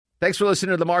Thanks for listening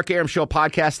to the Mark Arum Show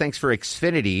podcast. Thanks for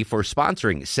Xfinity for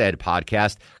sponsoring said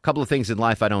podcast. A couple of things in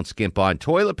life I don't skimp on.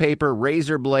 Toilet paper,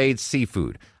 razor blades,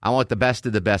 seafood. I want the best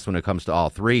of the best when it comes to all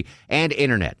three. And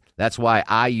internet. That's why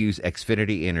I use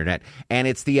Xfinity Internet. And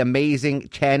it's the amazing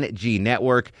 10G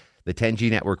network. The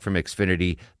 10G network from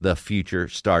Xfinity. The future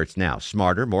starts now.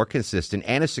 Smarter, more consistent,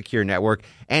 and a secure network.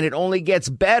 And it only gets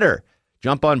better.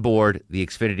 Jump on board the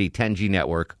Xfinity 10G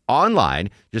network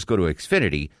online. Just go to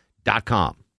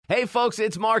Xfinity.com. Hey, folks,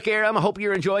 it's Mark Arum. I hope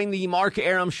you're enjoying the Mark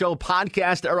Arum Show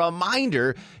podcast. A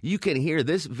reminder, you can hear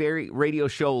this very radio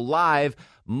show live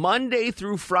Monday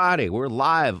through Friday. We're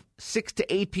live 6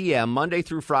 to 8 p.m. Monday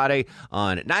through Friday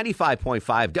on 95.5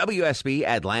 WSB,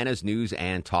 Atlanta's News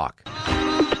and Talk.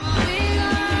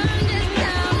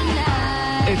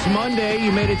 It's Monday.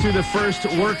 You made it through the first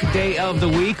work day of the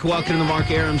week. Welcome to the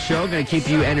Mark Arum Show. Going to keep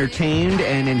you entertained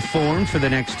and informed for the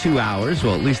next 2 hours.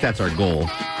 Well, at least that's our goal.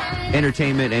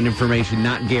 Entertainment and information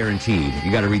not guaranteed.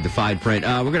 You got to read the fine print.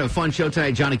 We're going to have a fun show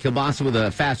tonight. Johnny Kilbasa with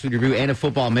a fast food review and a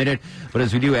football minute. But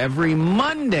as we do every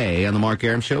Monday on the Mark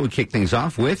Arum Show, we kick things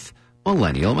off with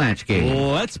Millennial Match Game.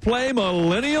 Let's play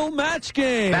Millennial Match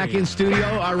Game. Back in studio,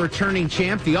 our returning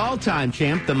champ, the all-time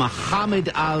champ, the Muhammad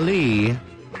Ali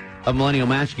of Millennial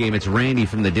Match Game. It's Randy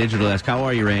from the Digital Desk. How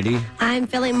are you, Randy? I'm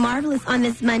feeling marvelous on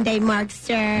this Monday,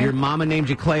 Markster. Your mama named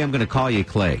you Clay. I'm going to call you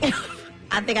Clay.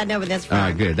 I think I know where that's from. All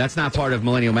right, good. That's not part of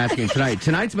Millennial Match Game tonight.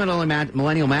 Tonight's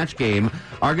Millennial Match Game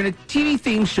are going to TV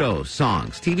theme show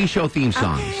songs, TV show theme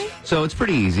songs. Okay. So it's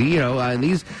pretty easy. You know,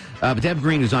 these, Deb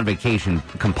Green, who's on vacation,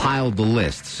 compiled the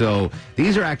list. So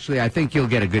these are actually, I think you'll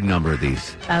get a good number of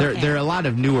these. Okay. There are a lot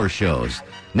of newer shows.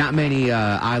 Not many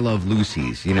I Love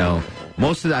Lucy's, you know.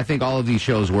 Most of I think all of these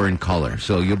shows were in color,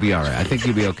 so you'll be all right. I think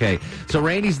you'll be okay. So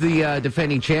Randy's the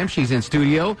defending champ. She's in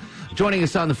studio. Joining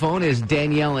us on the phone is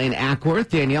Danielle in Ackworth.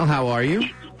 Danielle, how are you?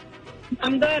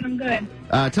 I'm good.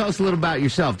 Tell us a little about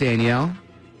yourself, Danielle.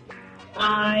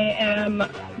 I am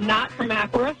not from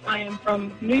Ackworth. I am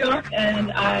from New York,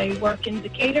 and I work in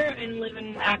Decatur and live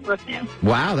in Ackworth now.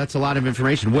 Wow, that's a lot of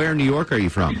information. Where in New York are you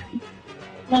from?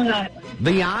 Long Island.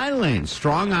 The Island,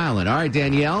 Strong Island. All right,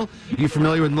 Danielle, you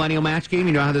familiar with Millennial Match Game?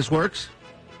 You know how this works?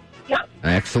 Yep.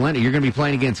 Excellent. You're going to be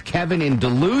playing against Kevin in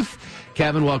Duluth.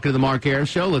 Kevin, welcome to the Mark Arum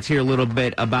Show. Let's hear a little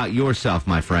bit about yourself,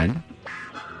 my friend.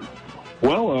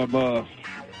 Well, I'm a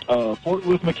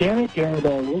forklift mechanic and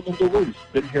I live in Duluth.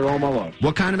 Been here all my life.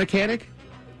 What kind of mechanic?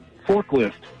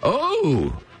 Forklift.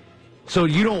 Oh, so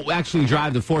you don't actually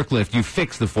drive the forklift, you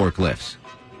fix the forklifts.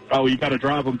 Oh, you got to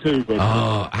drive them too. But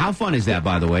how fun is that,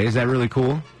 by the way? Is that really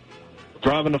cool?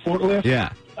 Driving the forklift?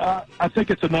 Yeah. I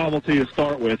think it's a novelty to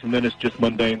start with, and then it's just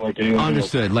mundane like anything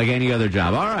Understood, else. Like any other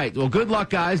job. All right. Well, good luck,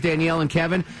 guys. Danielle and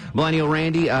Kevin. Millennial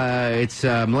Randy. It's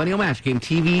Millennial Match Game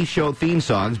TV show theme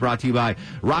songs brought to you by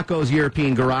Rocco's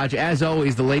European Garage. As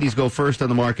always, the ladies go first on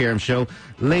the Mark Arum Show.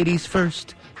 Ladies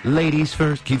first. Ladies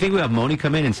first. Can you think we have Moni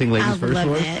come in and sing Ladies First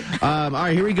for us? All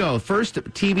right, here we go. First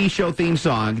TV show theme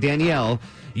song. Danielle,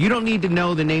 you don't need to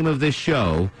know the name of this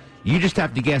show. You just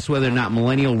have to guess whether or not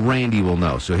Millennial Randy will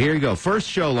know. So here you go. First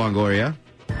show, Longoria.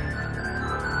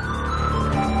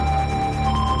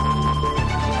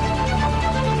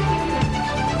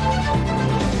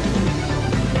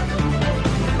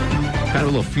 Kind of a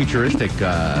little futuristic.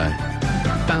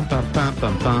 Bum, bum, bum,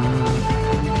 bum, bum.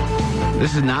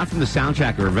 This is not from the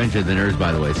soundtrack of Revenge of the Nerds,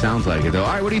 by the way. It sounds like it, though.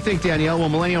 All right, what do you think, Danielle? Will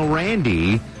Millennial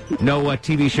Randy know what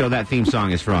TV show that theme song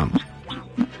is from?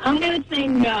 I'm going to say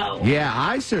no. Yeah,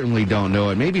 I certainly don't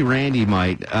know it. Maybe Randy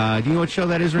might. Do you know what show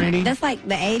that is, Randy? That's like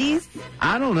the 80s?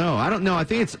 I don't know. I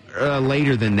think it's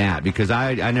later than that because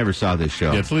I never saw this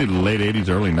show. Yeah, it's late 80s,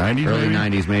 early 90s. Early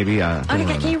 90s, maybe.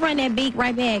 Okay, can you run that beat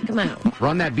right back? Come on.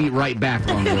 Run that beat right back,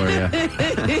 Longoria.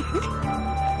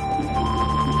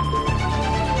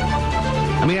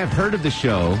 I mean, I've heard of the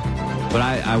show, but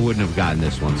I wouldn't have gotten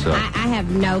this one. So I have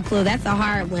no clue. That's a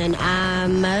hard one.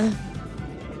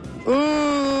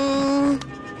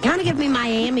 Kind of give me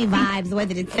Miami vibes, the way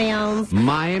that it sounds.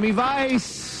 Miami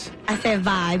Vice. I said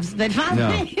vibes, but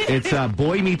no, it's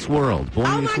Boy Meets World. Boy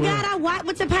oh Meets my World. God, I watched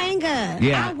with Topanga.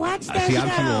 Yeah, I watched that See,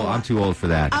 show. I'm too old for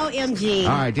that. OMG.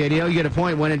 All right, Danielle, you get a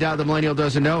point. When in doubt, the Millennial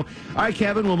doesn't know. All right,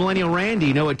 Kevin, will Millennial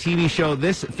Randy know what TV show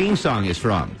this theme song is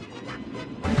from?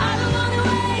 I don't wanna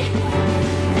wait for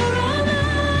our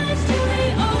lives to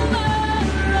be over.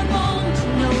 I want to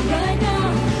know right now,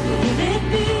 will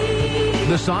it be?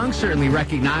 The song's certainly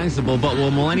recognizable, but will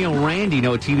Millennial Randy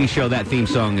know what TV show that theme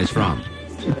song is from?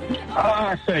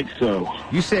 I think so.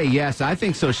 You say yes. I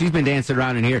think so. She's been dancing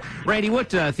around in here. Randy, what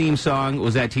theme song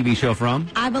was that TV show from?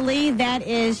 I believe that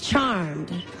is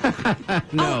Charmed.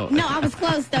 No. Oh, no, I was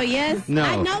close, though, yes? No.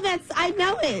 I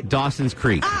know it. Dawson's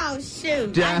Creek. Oh,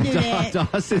 shoot. I knew that.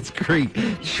 Dawson's Creek.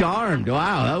 Charmed.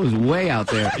 Wow, that was way out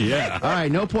there. Yeah. All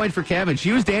right, no point for Kevin.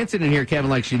 She was dancing in here, Kevin,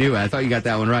 like she knew it. I thought you got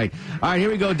that one right. All right, here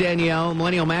we go, Danielle.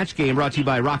 Millennial Match Game brought to you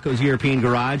by Rocco's European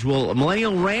Garage. Will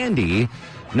Millennial Randy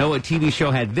know what TV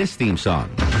show had this theme song?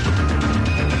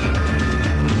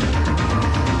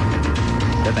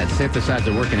 Got that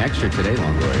synthesizer working extra today,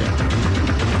 Longoria.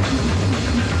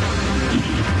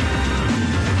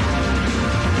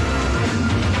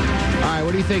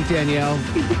 What do you think, Danielle?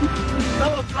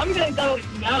 So I'm going to go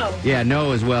with no. Yeah,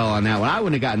 no as well on that one. I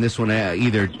wouldn't have gotten this one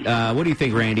either. What do you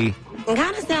think, Randy? It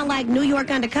kind of sound like New York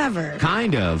Undercover.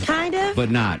 Kind of. Kind of?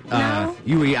 But not. No? I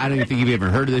don't even think you've ever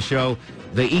heard of the show.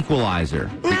 The Equalizer.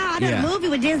 No, I did a movie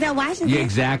with Denzel Washington. Yeah,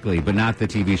 exactly, but not the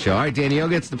TV show. All right, Danielle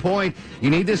gets the point. You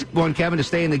need this one, Kevin, to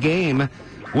stay in the game.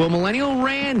 Will Millennial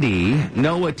Randy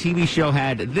know what TV show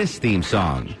had this theme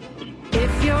song?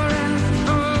 If you're out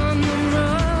on the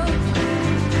road,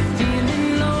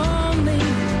 feeling lonely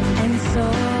and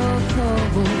so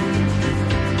cold,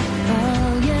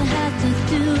 all you have to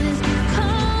do is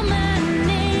call my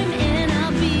name and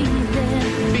I'll be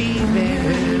there. Be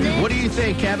there. What do you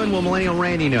think, Kevin? Will Millennial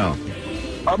Randy know?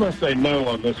 I'm going to say no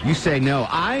on this one. You say no.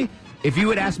 If you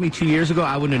had asked me 2 years ago,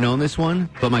 I wouldn't have known this one.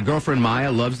 But my girlfriend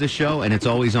Maya loves this show, and it's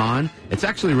always on. It's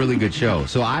actually a really good show.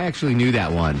 So I actually knew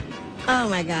that one. Oh,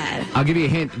 my God. I'll give you a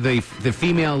hint. The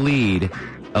female lead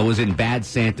was in Bad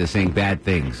Santa saying bad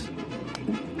things.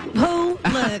 Who?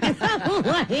 Look.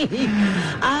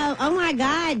 Oh, my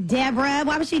God, Deborah.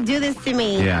 Why would she do this to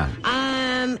me? Yeah.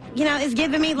 It's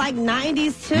giving me, like,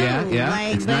 90s, too. Yeah,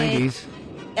 Like, it's 90s.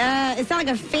 It's not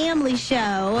like a family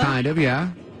show. Kind of, yeah.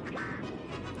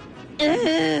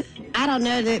 I don't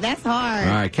know. That's hard.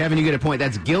 All right, Kevin, you get a point.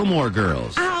 That's Gilmore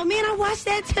Girls. Oh, man, I watched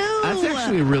that, too. That's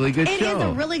actually a really good show. It is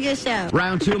a really good show.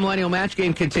 Round 2 Millennial Match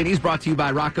Game continues, brought to you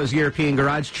by Rocco's European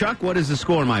Garage. Chuck, what is the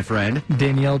score, my friend?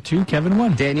 Danielle 2, Kevin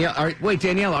 1.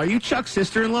 Danielle, are you Chuck's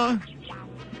sister-in-law?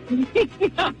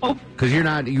 No. Because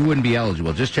you wouldn't be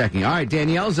eligible. Just checking. All right,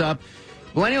 Danielle's up.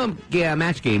 Millennial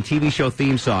Match Game, TV show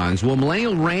theme songs. Will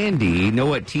Millennial Randy know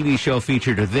what TV show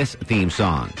featured this theme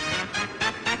song?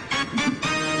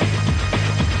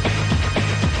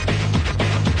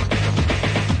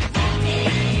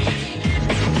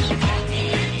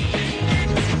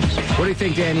 What do you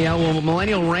think, Danielle? Will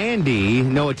Millennial Randy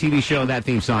know what TV show that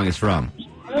theme song is from?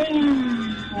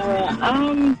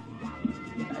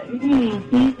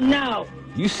 No.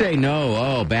 You say no.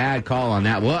 Oh, bad call on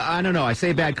that. Well, I don't know. I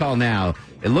say bad call now.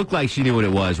 It looked like she knew what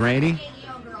it was. Randy?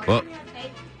 Well,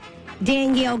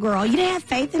 Danielle Girl. You didn't have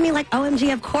faith in me? Like,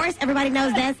 OMG, of course. Everybody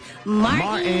knows that's Martin.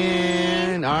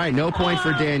 Martin. All right, no point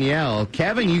for Danielle.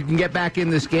 Kevin, you can get back in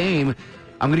this game.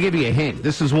 I'm going to give you a hint.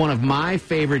 This is one of my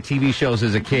favorite TV shows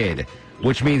as a kid,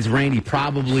 which means Randy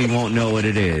probably won't know what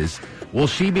it is. Will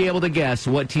she be able to guess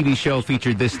what TV show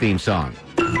featured this theme song?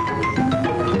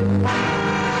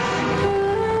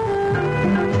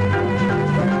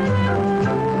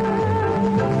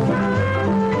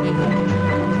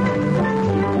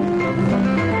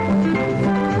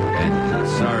 And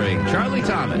starring Charlie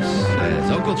Thomas as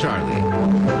Uncle Charlie.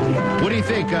 What do you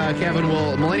think, Kevin?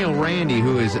 Will Millennial Randy,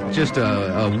 who is just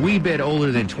a wee bit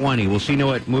older than 20, will she know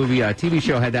what TV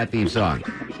show had that theme song?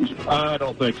 I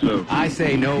don't think so. I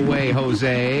say no way,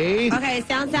 Jose. Okay, it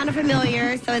sounded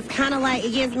familiar, so it's kind of like,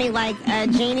 it gives me like a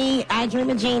Genie, I Dream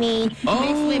of Jeannie, mixed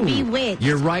with Bewitched.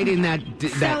 You're right in that.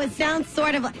 So it sounds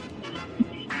sort of like...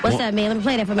 What's up, man? Let me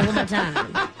play that for me one more time.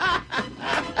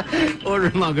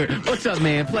 Order longer. What's up,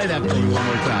 man? Play that for me one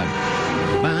more time.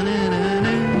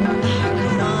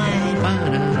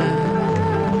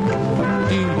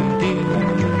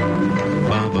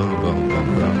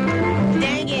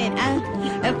 Dang it.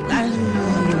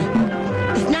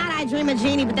 It's not I Dream of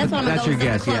Jeannie, but that's what I'm going to go with.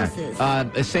 That's your guess,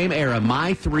 yeah. Same era.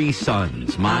 My Three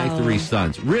Sons. Three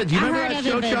Sons. Do you remember heard that of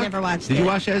show, it, but Chuck? never watched Did you it.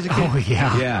 watch that as a kid? Oh,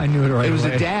 yeah. Yeah. I knew it right It was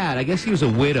away. a dad. I guess he was a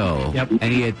widow. Yep.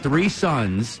 And he had 3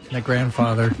 sons. That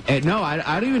grandfather. And no, I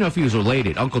don't even know if he was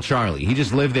related. Uncle Charlie. He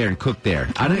just lived there and cooked there.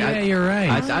 You're right.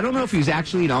 I don't know if he was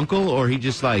actually an uncle or he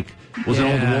just was an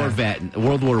old war vet,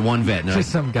 World War I vet.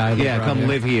 Just some guy that brought come you.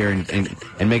 live here and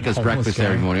make us Homeless breakfast guy.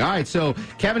 every morning. All right, so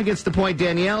Kevin gets the point.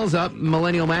 Danielle's up.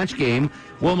 Millennial Match Game.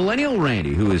 Well, Millennial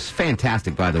Randy, who is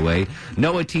fantastic, by the way,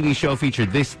 know what TV show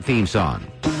featured this theme song?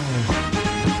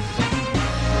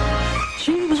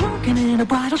 She was working in a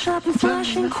bridal shop in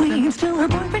Flushing, Queens, till her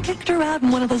boyfriend kicked her out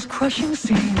in one of those crushing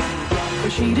scenes. What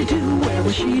was she to do? Where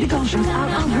was she to go? She was out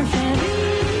on her fanny.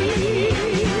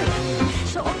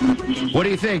 So, What do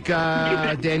you think,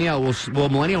 Danielle? Will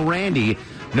Millennial Randy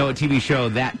know what TV show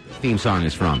that theme song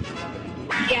is from?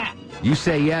 Yeah. You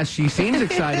say yes. She seems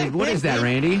excited. What is that,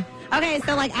 Randy? Okay,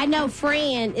 so like I know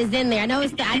Fran is in there. I know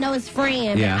it's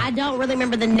Fran. Yeah. But I don't really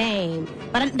remember the name.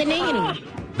 But the nanny.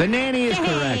 The nanny is Hey,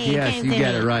 correct. Yes, came you to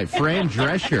get me. it right. Fran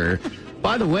Drescher.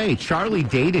 By the way, Charlie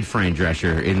dated Fran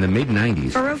Drescher in the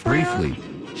mid-'90s. For real, for real? Briefly.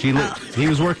 He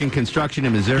was working construction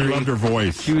in Missouri. He loved her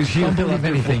voice. She Don't loved believe her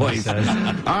anything he voice. says.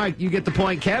 All right, you get the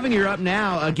point. Kevin, you're up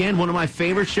now. Again, one of my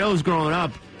favorite shows growing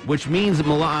up, which means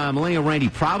Millennial Randy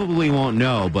probably won't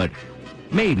know, but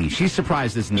maybe. She's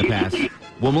surprised us in the past.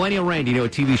 Well, Millennial Randy, you know, a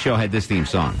TV show had this theme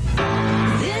song.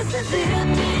 This is it.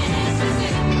 This is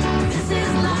it. This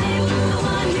is life, the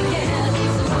one you get.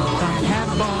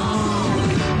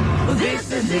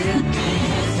 This is it.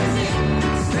 This is it.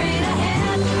 Straight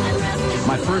ahead and rest is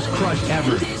My first crush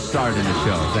ever starred in the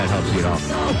show, if that helps you at all.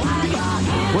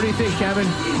 What do you think, Kevin?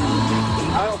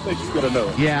 I don't think you're going to know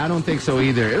it. Yeah, I don't think so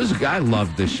either. I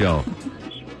loved the show.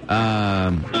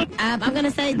 I'm going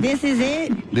to say This Is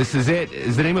It. This Is It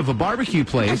is the name of a barbecue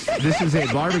place. This Is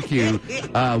It Barbecue.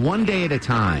 One Day at a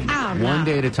Time. Oh, no. One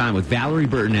Day at a Time with Valerie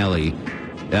Bertinelli.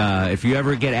 If you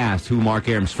ever get asked who Mark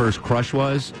Aram's first crush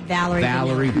was,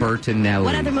 Valerie Bertinelli.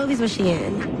 What other movies was she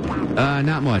in?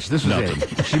 Not much. This was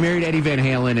it. She married Eddie Van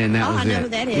Halen, and that Oh, was I know it. who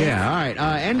that is. Yeah, all right.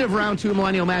 End of round 2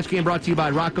 Millennial Match Game brought to you by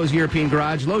Rocco's European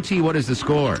Garage. Low T, what is the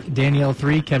score? Danielle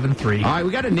 3, Kevin 3. All right,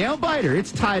 we got a nail biter.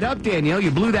 It's tied up, Danielle.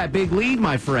 You blew that big lead,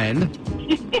 my friend.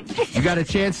 You got a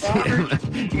chance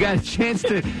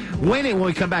to win it when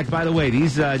we come back. By the way,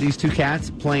 these two cats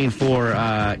playing for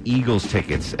Eagles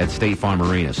tickets at State Farm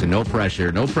Arena. So no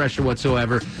pressure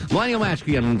whatsoever. Millennial Match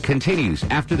Game continues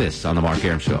after this on the Mark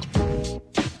Aram Show.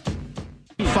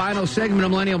 Final segment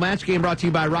of Millennial Match Game brought to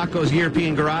you by Rocco's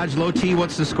European Garage. Low T,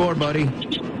 what's the score, buddy?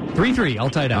 3-3, all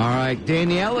tied up. All right,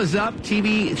 Danielle is up.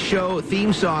 TV show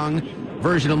theme song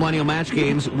version of Millennial Match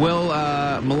Games. Will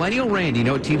Millennial Randy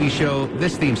know what TV show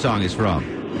this theme song is from?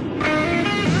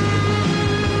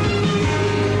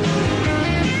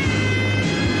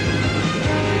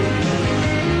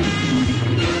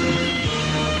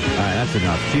 All right, that's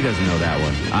enough. She doesn't know that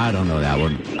one. I don't know that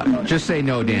one. Just say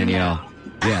no, Danielle.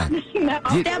 Yeah. No.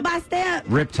 Step by step.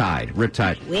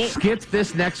 Riptide. Wait. Skip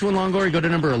this next one, Longoria. Go to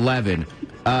number 11.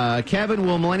 Kevin,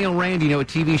 will Millennial Randy know what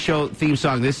TV show theme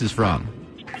song this is from?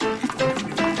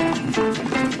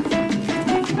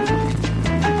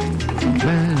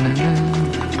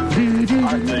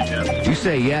 I say yes. You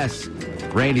say yes.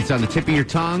 Randy, it's on the tip of your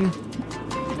tongue.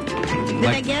 Did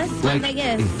I guess? What did I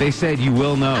guess? They said you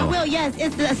will know. I will, yes.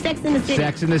 It's the Sex in the City.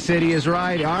 Sex in the City is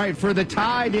right. All right, for the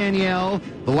tie, Danielle.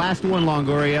 The last one,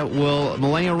 Longoria. Will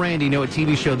Millennial Randy know what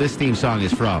TV show this theme song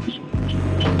is from?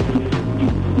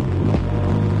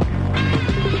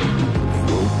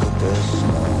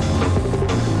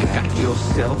 Got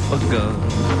yourself a gun.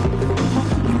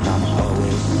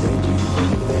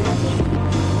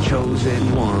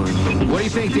 Chosen one. What do you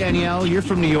think, Danielle? You're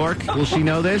from New York. Will she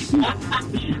know this?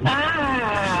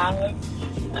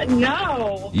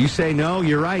 No. You say no.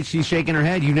 You're right. She's shaking her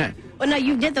head. You know. Well, no,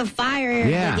 you did the fire.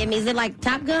 Yeah. Give me. Is it like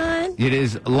Top Gun? It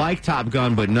is like Top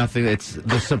Gun, but nothing. It's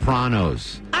The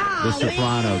Sopranos. Oh, The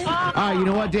Sopranos. man. All right, you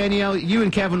know what, Danielle? You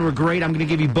and Kevin were great. I'm going to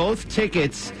give you both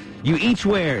tickets. You each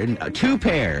wear two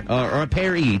pair, or a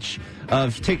pair each,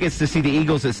 of tickets to see the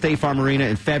Eagles at State Farm Arena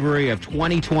in February of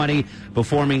 2020,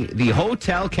 performing the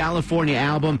Hotel California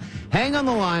album. Hang on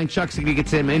the line. Chuck's going to get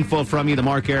some info from you. The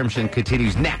Mark Aram Show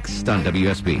continues next on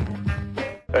WSB.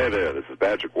 Hey there, this is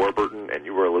Patrick Warburton, and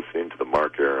you are listening to the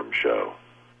Mark Aram Show.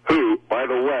 Who, by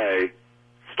the way,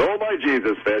 stole my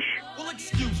Jesus fish. Well,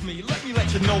 excuse me, let me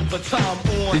let you know the time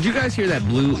on. Did you guys hear that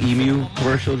Blue Emu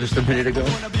commercial just a minute ago?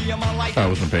 I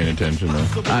wasn't paying attention,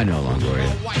 though. I know,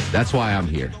 Longoria. That's why I'm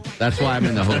here. That's why I'm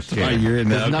in the host chair. why you're in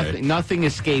that, Because okay. nothing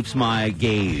escapes my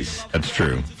gaze. That's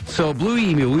true. So Blue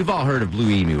Emu, we've all heard of Blue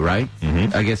Emu, right?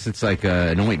 Mhm. I guess it's like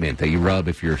an ointment that you rub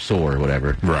if you're sore or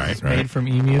whatever. Right, Made from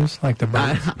emus, like the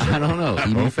birds. I don't know,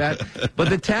 emu fat. But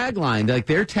the tagline, like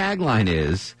their tagline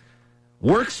is,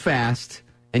 works fast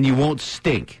and you won't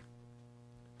stink.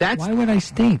 That's Why would I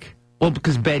stink? well,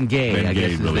 because Ben Gay, Ben I Gay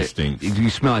guess, is really the- stinks. You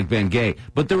smell like Ben Gay.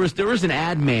 But there was an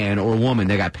ad man or woman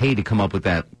that got paid to come up with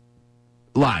that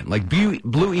line. Like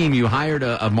Blue Emu hired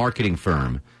a marketing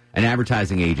firm, an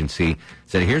advertising agency,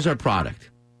 said, "Here's our product."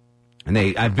 And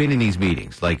I've been in these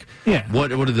meetings. Like, Yeah.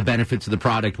 what are the benefits of the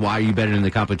product? Why are you better than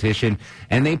the competition?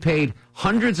 And they paid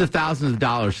hundreds of thousands of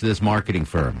dollars to this marketing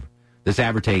firm, this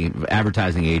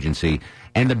advertising agency.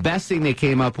 And the best thing they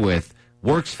came up with,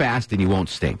 works fast and you won't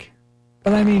stink.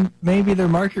 But I mean, maybe their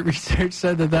market research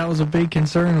said that was a big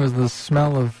concern, was the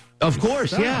smell of. Of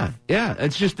course, stuff. yeah.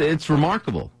 It's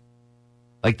remarkable.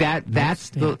 Like that's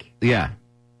stink. yeah.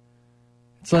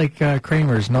 It's like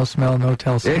Kramer's no smell, no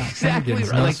tell scotch. Exactly Hennigan's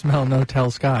right. no Like- smell, no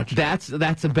tell scotch. That's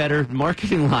a better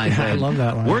marketing line. Yeah, I than love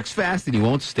that line. Works fast and you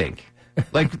won't stink.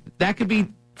 Like, that could be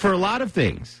for a lot of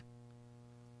things.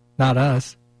 Not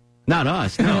us. Not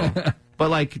us, no. But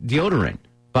like deodorant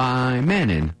by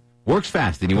Menon works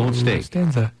fast and you won't stink.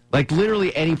 Stanza. Like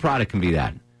literally any product can be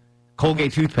that.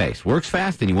 Colgate toothpaste works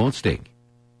fast and you won't stink.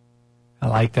 I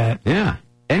like that. Yeah,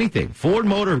 anything. Ford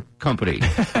Motor Company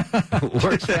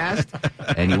works fast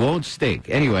and you won't stink.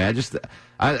 Anyway,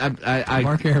 I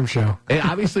Mark Arum Show. it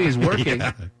obviously is working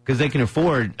because they can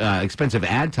afford expensive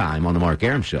ad time on the Mark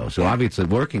Arum Show. So obviously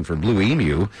working for Blue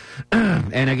Emu,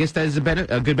 and I guess that is a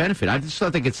good benefit. I just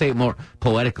thought they could say it more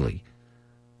poetically.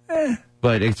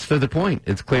 But it's to the point.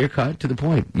 It's clear cut to the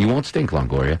point. You won't stink,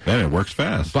 Longoria. And it works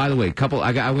fast. By the way,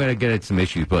 I'm going to get at some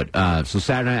issues. But so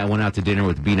Saturday night I went out to dinner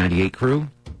with the B98 crew.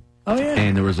 Oh, yeah.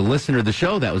 And there was a listener of the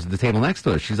show that was at the table next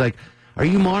to us. She's like, "Are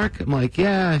you Mark?" I'm like,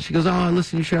 "Yeah." She goes, "Oh, I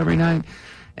listen to your show every night."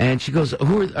 And she goes,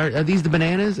 are these the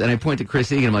bananas? And I point to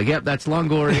Chris Egan. I'm like, "Yep, that's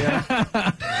Longoria."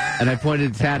 And I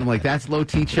pointed to Tad. I'm like, "That's Low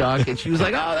T Chuck." And she was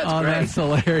like, "Oh, that's great." That's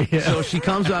hilarious. So she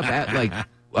comes up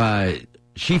at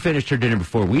she finished her dinner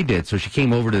before we did. So she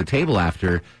came over to the table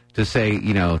after to say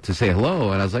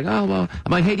hello. And I was like, "Oh, well,"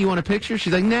 I'm like, "Hey, do you want a picture?"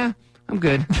 She's like, "Nah, I'm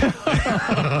good."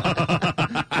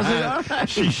 I was like, "All right."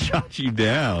 She shot you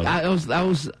down. I was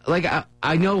like,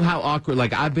 I know how awkward.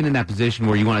 Like, I've been in that position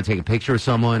where you want to take a picture of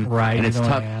someone, Right, And you it's don't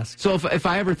tough. wanna ask. So if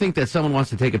I ever think that someone wants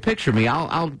to take a picture of me,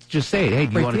 I'll just say it. "Hey, do you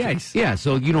Break want the to?" ice. Yeah,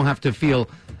 so you don't have to feel.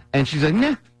 And she's like,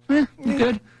 "Nah, I'm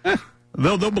good."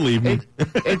 They'll believe me.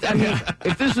 I mean,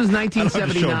 if this was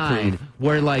 1979,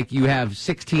 where like you have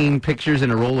 16 pictures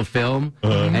in a roll of film,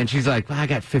 and she's like, "Well, I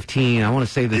got 15. I want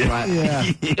to save this." Yeah.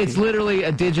 It's literally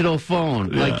a digital phone,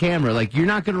 like camera. Like you're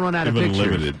not going to run out of Even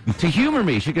pictures. limited. To humor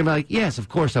me, she can be like, "Yes, of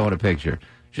course I want a picture."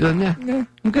 She's like, "Nah,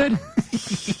 I'm good."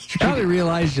 She probably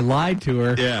realized you lied to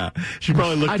her. Yeah. She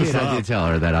probably looked us up. I did tell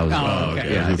her that I was.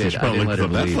 okay. Yeah, I did. She I probably didn't let her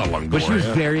looked up, "That's believe. not But she was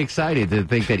Longoria." very excited to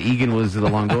think that Egan was the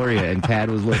Longoria and Tad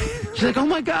was like, she's like, "Oh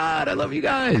my God, I love you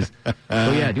guys." So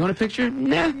yeah, do you want a picture?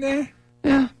 Nah.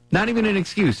 Yeah. Not even an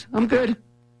excuse. I'm good.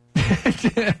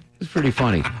 It's pretty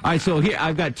funny. All right, so here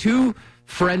I've got two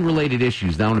friend-related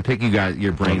issues. Now I want to pick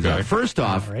your brains Okay. out. First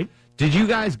off, All right. did you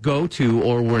guys go to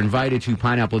or were invited to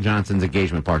Pineapple Johnson's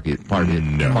engagement party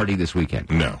this weekend?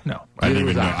 No. No. I didn't Neither even know.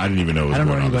 was I. I didn't even know it was I don't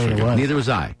know going on this anybody that weekend. was. Neither was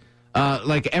I.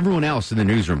 Like everyone else in the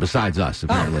newsroom besides us,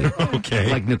 apparently.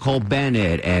 Okay. Like Nicole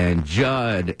Bennett and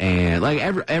Judd and like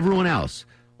everyone else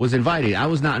was invited. I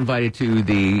was not invited to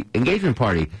the engagement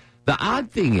party. The odd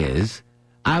thing is,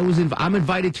 I'm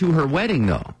invited to her wedding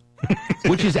though,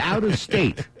 which is out of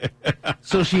state.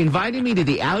 So she invited me to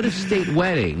the out of state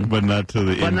wedding, But not to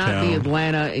the but not in-town. the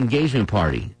Atlanta engagement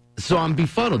party. So I'm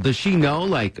befuddled. Does she know,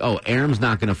 like, oh, Aram's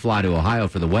not going to fly to Ohio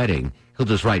for the wedding. He'll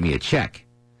just write me a check.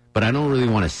 But I don't really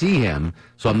want to see him,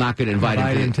 so I'm not going to invite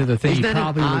him to the thing Isn't you that an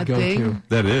probably would odd go thing? to.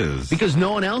 That is. Because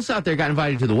no one else out there got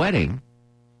invited to the wedding.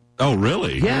 Oh,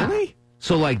 really? Yeah. Really?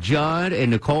 So, like, Judd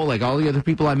and Nicole, like all the other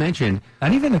people I mentioned,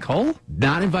 Not even Nicole?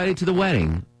 not invited to the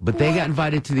wedding, but they got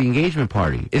invited to the engagement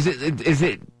party. Is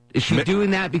she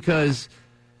doing that because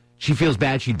she feels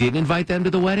bad she didn't invite them to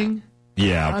the wedding?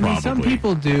 Yeah, I probably. mean, some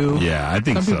people do. Yeah, I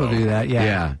think Some people so. do that,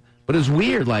 yeah. But it was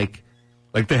weird, like,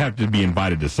 Like, they have to be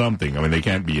invited to something. I mean, they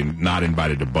can't be not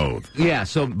invited to both. yeah,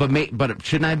 so, but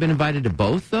shouldn't I have been invited to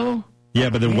both, though? Yeah,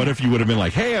 but then what if you would have been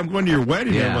like, "Hey, I'm going to your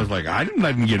wedding." Yeah. Everyone's like, I didn't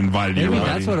get invited to your Maybe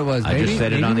wedding. that's what it was. I Maybe, just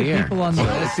said it maybe on the air. people on the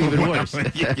That's even worse.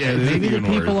 Yeah, it is Maybe the even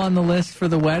people worse. on the list for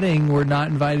the wedding were not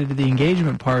invited to the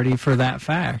engagement party for that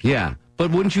fact. Yeah,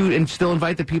 but wouldn't you still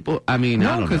invite the people? I mean, I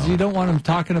No, don't because know. you don't want them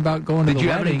talking about going to Did the you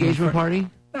have wedding. an engagement party?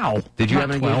 No. Did you not have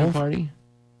an 12. engagement party?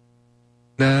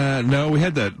 No, we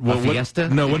had that. Well, fiesta?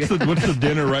 No, what's the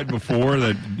dinner right before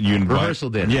that you invite? Rehearsal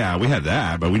dinner. Yeah, we had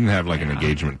that, but we didn't have like an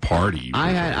engagement party.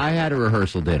 I had a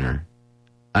rehearsal dinner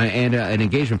and an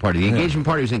engagement party. The engagement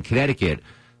party was in Connecticut,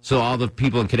 so all the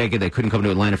people in Connecticut that couldn't come to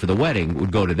Atlanta for the wedding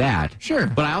would go to that. Sure.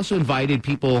 But I also invited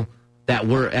people that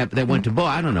went to both.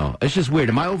 I don't know. It's just weird.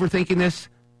 Am I overthinking this?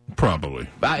 Probably.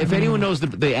 If anyone knows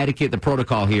the etiquette, the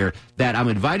protocol here, that I'm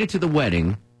invited to the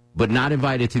wedding, but not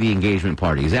invited to the engagement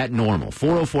party. Is that normal?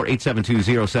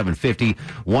 404-872-0750,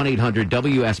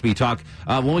 1-800-WSB Talk.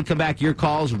 When we come back, your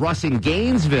calls, Russ in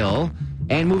Gainesville,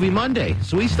 and Movie Monday.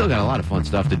 So we still got a lot of fun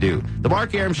stuff to do. The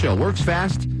Mark Arum Show works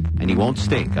fast, and he won't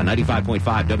stink on 95.5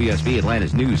 WSB,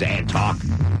 Atlanta's News and Talk.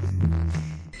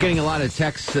 Getting a lot of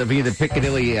texts via the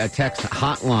Piccadilly text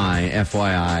hotline,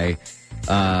 FYI.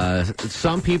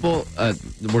 Some people,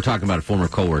 we're talking about a former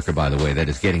coworker, by the way, that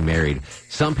is getting married.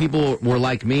 Some people were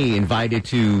like me, invited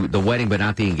to the wedding, but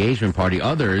not the engagement party.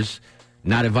 Others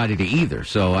not invited to either.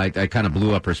 So I kind of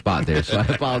blew up her spot there. So I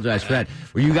apologize for that.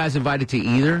 Were you guys invited to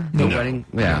either the wedding?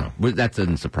 Yeah, that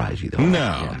doesn't surprise you though.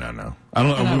 No. I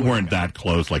don't. We weren't that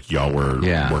close like y'all were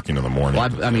working in the morning.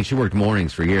 Well, I mean, she worked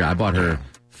mornings for a year. I bought her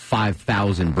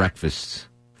 5,000 breakfasts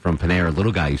from Panera.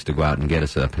 Little guy used to go out and get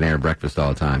us a Panera breakfast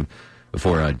all the time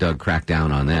before Doug cracked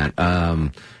down on that.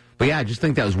 But yeah, I just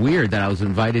think that was weird that I was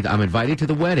invited. I'm invited to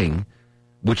the wedding,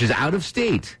 which is out of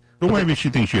state. But maybe she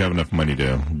thinks you have enough money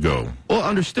to go. Well,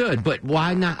 understood. But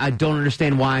why not? I don't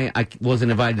understand why I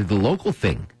wasn't invited to the local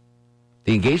thing,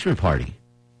 the engagement party.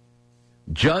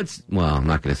 Judd's, well, I'm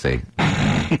not going to say.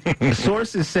 The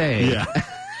sources say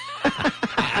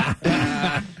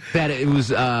that it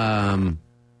was, no,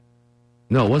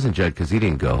 it wasn't Judd because he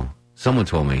didn't go. Someone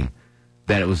told me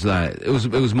that it was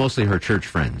mostly her church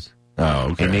friends.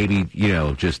 Oh, okay. And maybe,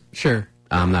 just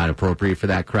I'm not appropriate for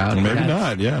that crowd. Well, maybe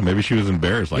not, yeah. Maybe she was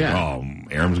embarrassed, like,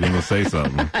 Aram's going to say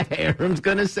something. Aram's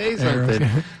going to say something,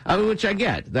 which I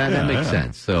get. That makes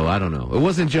sense. So, I don't know. It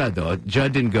wasn't Judd, though.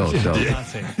 Judd didn't go, so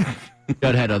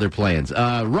Judd had other plans.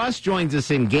 Russ joins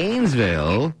us in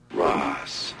Gainesville.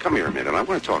 Russ, come here a minute. I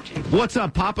want to talk to you. What's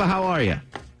up, Papa? How are you?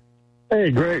 Hey,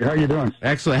 great. How you doing?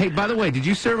 Excellent. Hey, by the way, did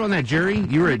you serve on that jury?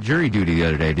 You were at jury duty the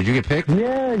other day. Did you get picked?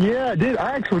 Yeah, I did.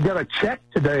 I actually got a check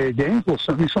today. Gainesville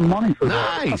sent me some money for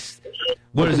that. Nice.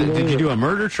 What is it? Did you do a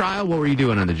murder trial? What were you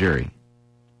doing on the jury?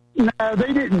 No,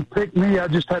 they didn't pick me. I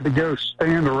just had to go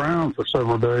stand around for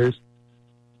several days.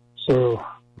 So.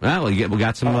 Well, we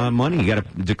got some money. You got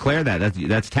to declare that.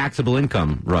 That's taxable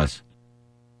income, Russ.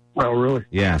 Oh, really?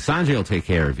 Yeah, Sanjay will take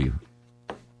care of you.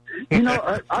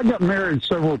 I got married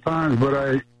several times, but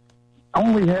I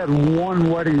only had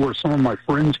one wedding where some of my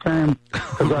friends came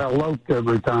because I eloped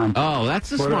every time. Oh, that's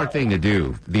the smart thing to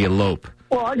do, the elope.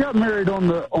 Well, I got married on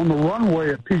the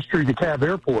runway at Peachtree DeKalb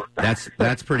Airport.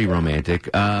 That's pretty romantic.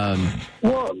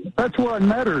 Well, that's where I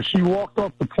met her. She walked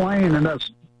off the plane, and that's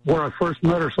where I first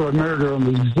met her, so I married her on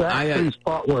the exact same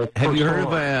spot where I Have you heard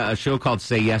first of a show called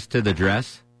Say Yes to the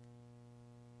Dress?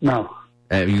 No.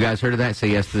 Have you guys heard of that? Say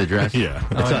Yes to the Dress?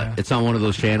 Yeah. It's on one of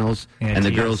those channels, and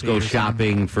the girls go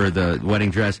shopping for the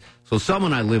wedding dress. So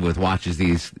someone I live with watches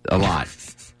these a lot.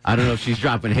 I don't know if she's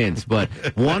dropping hints, but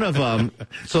one of them,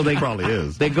 so they probably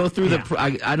is. They go through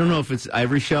I don't know if it's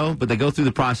every show, but they go through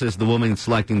the process, the woman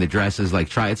selecting the dresses,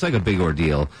 it's like a big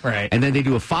ordeal. Right. And then they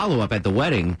do a follow-up at the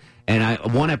wedding, and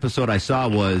one episode I saw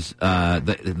was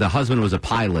the husband was a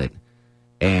pilot.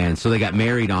 And so they got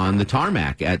married on the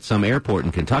tarmac at some airport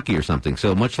in Kentucky or something.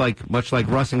 So much like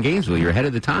Russ in Gainesville, you're ahead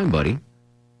of the time, buddy.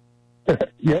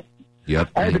 Yep.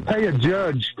 I had to pay a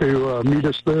judge to meet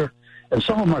us there. And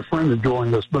some of my friends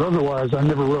joined us, but otherwise I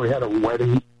never really had a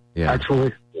wedding,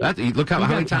 actually. Look how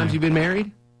many times you've been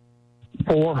married?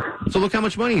 4. So look how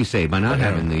much money you saved by not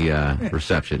having the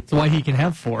reception. That's why he can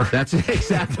have 4. That's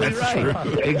exactly right.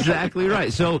 True. Exactly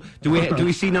right. So do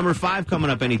we see number 5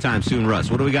 coming up anytime soon, Russ?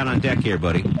 What do we got on deck here,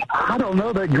 buddy? I don't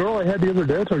know. That girl I had the other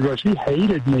day, she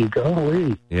hated me.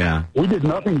 Golly. Yeah. We did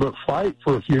nothing but fight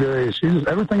for a few days.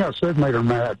 Everything I said made her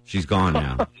mad. She's gone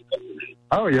now.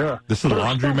 Oh, yeah. This is the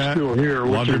laundromat? Still here.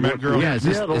 Laundromat girl? Yeah, is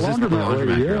this the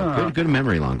laundromat girl? Good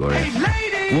memory, Longoria.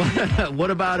 Hey, what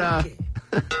about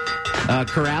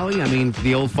Corrali? I mean,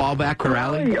 the old fallback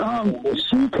Corrali?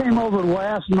 She came over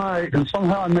last night, and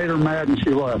somehow I made her mad, and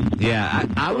she left. Yeah,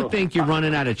 I would think you're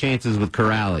running out of chances with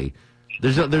Corrali.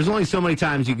 There's only so many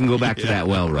times you can go back to that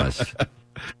well, Russ.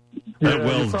 That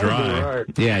well's dry. Right.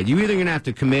 Yeah, you either gonna have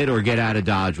to commit or get out of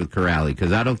Dodge with Corrali,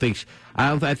 because I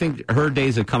think her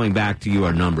days of coming back to you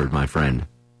are numbered, my friend.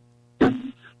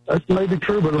 That may be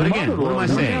true, but again, what am I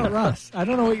saying? No, Russ, I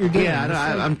don't know what you're doing.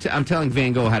 Yeah, I'm telling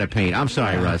Van Gogh how to paint. I'm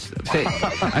sorry, Russ.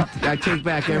 I take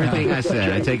back everything I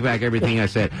said. I take back everything I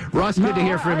said. Russ, good to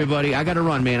hear from everybody. I got to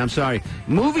run, man. I'm sorry.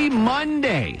 Movie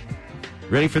Monday.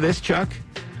 Ready for this, Chuck?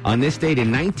 On this date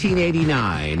in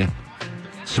 1989,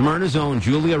 Smyrna's own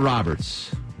Julia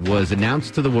Roberts was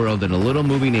announced to the world in a little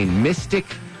movie named Mystic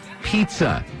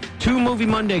Pizza. 2 Movie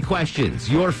Monday questions.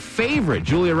 Your favorite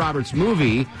Julia Roberts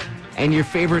movie and your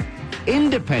favorite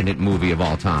independent movie of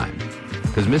all time.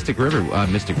 Because Mystic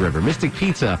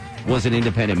Pizza was an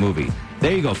independent movie.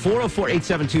 There you go.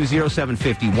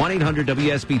 404-872-0750.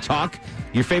 1-800-WSB-TALK.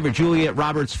 Your favorite Julia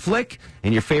Roberts flick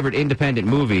and your favorite independent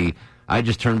movie. I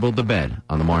just turned Bull to bed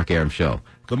on The Mark Arum Show.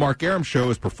 The Mark Arum Show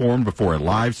is performed before a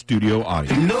live studio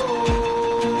audience. No,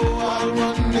 I'll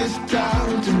run this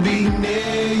town to be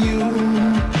near you.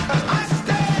 I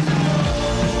stand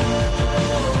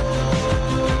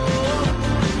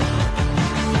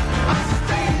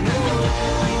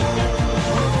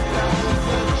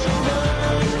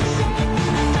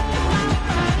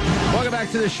Welcome back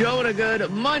to the show and a good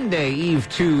Monday Eve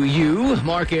to you.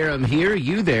 Mark Aram here,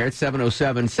 you there at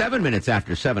 7:07, 7 minutes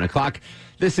after 7 o'clock.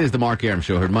 This is the Mark Aram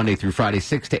Show, heard Monday through Friday,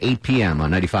 6 to 8 p.m.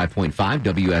 on 95.5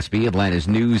 WSB, Atlanta's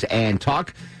News and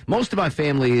Talk. Most of my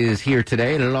family is here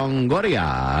today.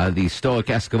 Longoria, the stoic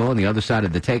Eskimo on the other side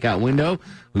of the takeout window,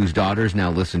 whose daughters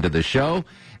now listen to the show.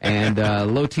 And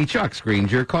Low T Chuck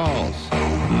screens your calls.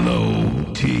 Low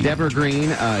T. Deborah Green,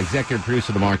 executive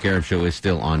producer of the Mark Aram Show, is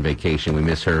still on vacation. We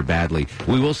miss her badly.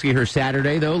 We will see her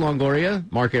Saturday, though, Longoria.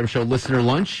 Mark Aram Show listener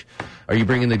lunch. Are you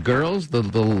bringing the girls,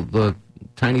 the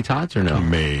Tiny Tots, or no?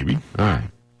 Maybe. All right.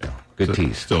 Good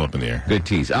tease. Still up in the air. Good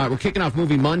tease. We're kicking off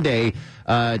Movie Monday.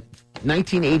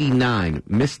 1989,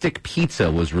 Mystic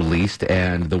Pizza was released,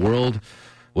 and the world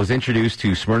was introduced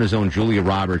to Smyrna's own Julia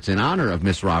Roberts in honor of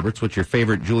Miss Roberts. What's your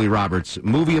favorite Julia Roberts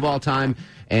movie of all time?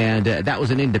 And that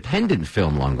was an independent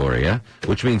film, Longoria,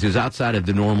 which means it was outside of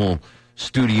the normal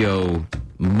studio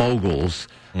moguls.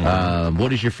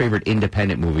 What is your favorite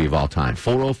independent movie of all time?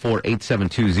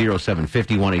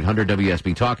 404-872-0750,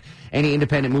 1-800-WSB-TALK. Any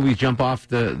independent movies jump off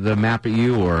the map at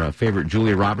you, or a favorite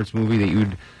Julia Roberts movie that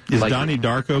you'd Is like? Donnie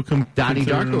Darko Donnie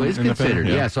Darko is considered,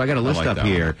 Yeah. yeah. So I got a list like up that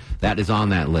here one. that is on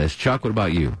that list. Chuck, what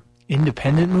about you?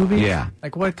 Independent movies? Yeah.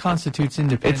 Like, what constitutes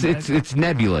independent? It's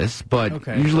nebulous, but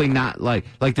Okay. usually not like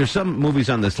there's some movies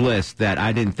on this list that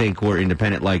I didn't think were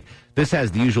independent. Like this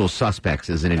has The Usual Suspects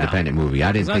as an independent movie.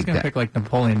 I didn't 'Cause I was think going to that. pick, like,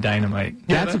 Napoleon Dynamite.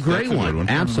 That's a great that's a good one. one.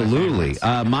 Absolutely.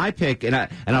 My pick, and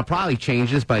I'll probably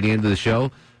change this by the end of the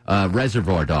show.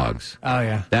 Reservoir Dogs. Oh,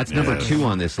 yeah. That's number 2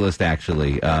 on this list,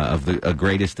 actually, of the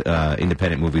greatest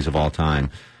independent movies of all time.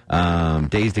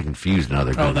 Dazed and Confused,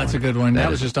 another good one. Oh, that's a good one. That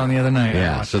was just on the other night. I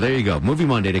Yeah, watched so there you go. Movie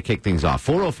Monday to kick things off.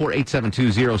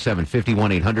 404-872-0750,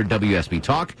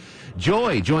 1-800-WSB-TALK.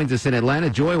 Joy joins us in Atlanta.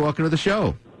 Joy, welcome to the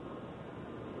show.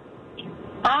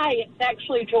 Hi, it's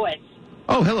actually Joyce.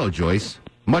 Oh, hello, Joyce.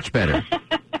 Much better.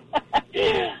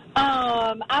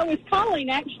 I was calling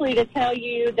actually to tell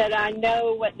you that I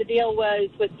know what the deal was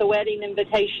with the wedding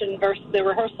invitation versus the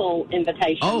rehearsal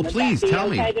invitation. Oh, Would please that be tell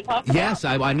me. okay to talk about? Yes,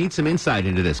 I need some insight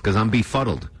into this because I'm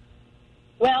befuddled.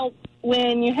 Well,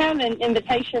 when you have an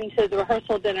invitation to the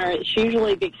rehearsal dinner, it's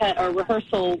usually because, or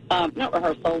rehearsal, not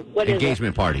rehearsal, what is it?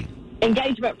 Engagement party.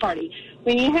 Engagement party.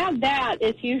 When you have that,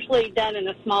 it's usually done in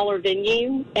a smaller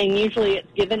venue, and usually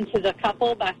it's given to the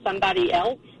couple by somebody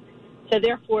else. So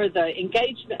therefore, the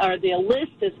engagement or the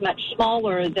list is much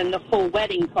smaller than the full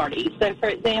wedding party. So, for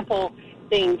example,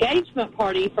 the engagement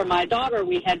party for my daughter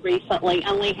we had recently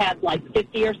only had like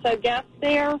 50 or so guests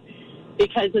there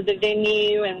because of the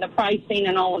venue and the pricing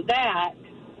and all of that.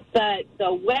 But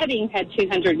the wedding had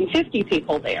 250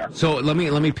 people there. So let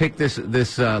me pick this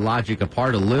logic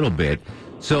apart a little bit.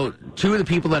 So 2 of the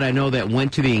people that I know that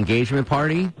went to the engagement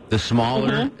party, the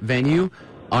smaller venue,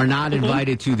 are not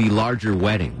invited to the larger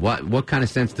wedding. What kind of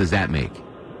sense does that make?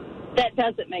 That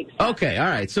doesn't make sense. Okay, all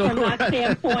right. So from my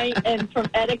standpoint and from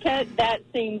etiquette, that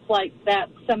seems like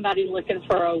that's somebody looking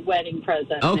for a wedding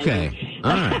present. Okay, maybe.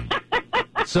 all right.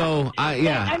 So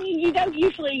yeah. I mean, you don't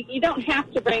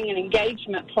have to bring an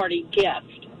engagement party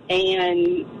gift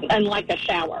and unlike a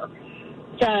shower.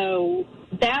 So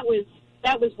that was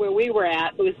where we were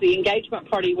at. It was the engagement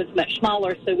party was much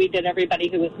smaller, so we did everybody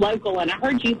who was local. And I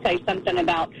heard you say something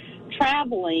about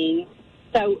traveling.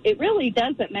 So it really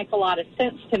doesn't make a lot of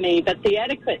sense to me, but the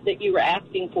etiquette that you were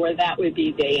asking for, that would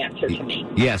be the answer to me.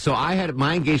 Yeah, so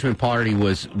my engagement party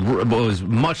was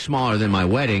much smaller than my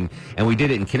wedding, and we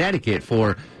did it in Connecticut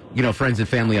for, friends and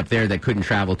family up there that couldn't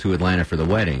travel to Atlanta for the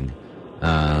wedding.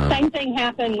 Same thing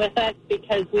happened with us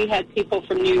because we had people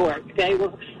from New York.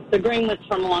 The groom was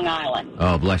from Long Island.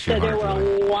 Oh, bless your so heart. So there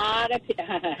were a lot of people.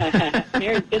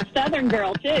 You're a good Southern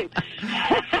girl, too.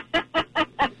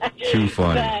 Too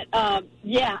funny. But,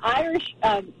 Irish,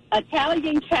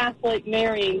 Italian Catholic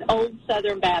marrying old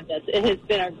Southern Baptist. It has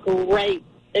been a great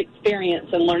experience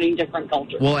in learning different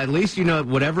cultures. Well, at least,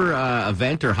 whatever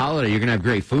event or holiday, you're going to have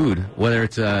great food, whether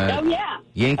it's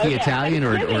Yankee Italian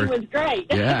or... Thanksgiving was great.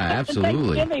 Yeah,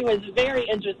 absolutely. Thanksgiving was very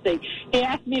interesting. He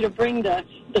asked me to bring the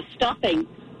stuffing.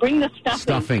 Bring the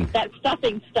stuffing. That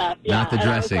stuffing stuff. Yeah. Not the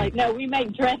dressing. And I was like, no, we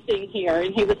make dressing here.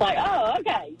 And he was like, oh,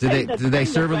 okay. Did they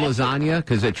serve a lasagna?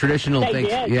 Because a traditional they thing.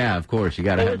 did. Yeah, of course. You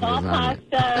got to have the lasagna. It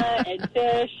was all pasta and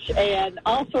fish and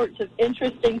all sorts of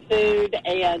interesting food.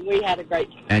 And we had a great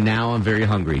time. And now I'm very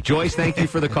hungry. Joyce, thank you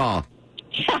for the call.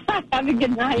 Have a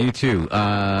good night. You too.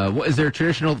 What is there a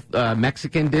traditional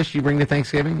Mexican dish you bring to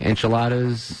Thanksgiving?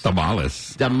 Enchiladas?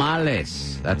 Tamales.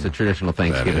 That's a traditional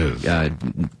Thanksgiving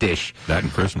dish. That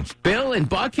and Christmas. Bill in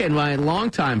Buckhead, my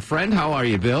longtime friend. How are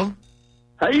you, Bill?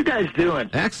 How you guys doing?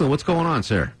 Excellent. What's going on,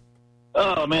 sir?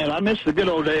 Oh, man, I miss the good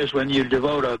old days when you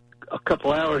devote a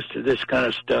couple hours to this kind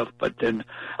of stuff. But then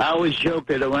I always joke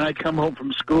that when I come home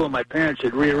from school and my parents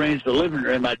had rearranged the living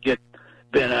room, I'd get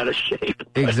bent out of shape.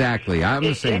 Exactly. I'm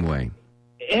the same way.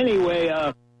 Anyway,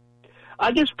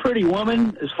 I guess Pretty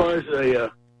Woman, as far as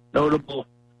a notable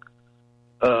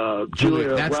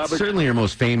Julia That's Roberts. certainly her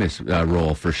most famous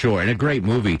role for sure, and a great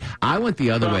movie. I went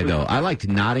the other way though. I liked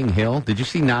Notting Hill. Did you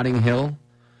see Notting Hill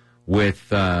with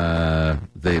the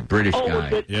British guy?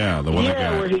 The one that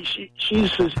got where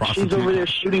she's over there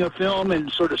shooting a film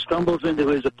and sort of stumbles into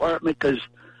his apartment because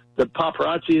the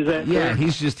paparazzi is at Yeah, there.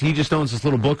 he just owns this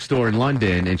little bookstore in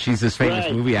London, and she's this famous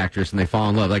Right. movie actress, and they fall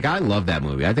in love. Like, I love that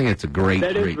movie. I think it's a great.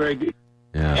 That is very good.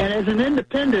 Yeah. And as an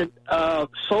independent,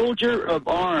 Soldier of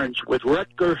Orange with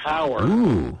Rutger Hauer.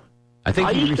 Ooh, I think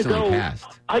he used to recently go.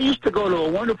 passed. I used to go to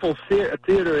a wonderful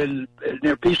theater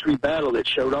near Peachtree Battle that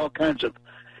showed all kinds of,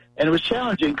 and it was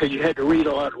challenging because you had to read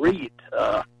the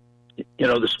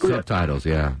script. Subtitles,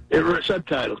 yeah. There were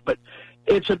subtitles, but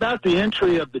it's about the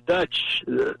entry of the Dutch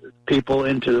people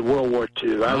into World War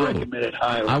II. I recommend it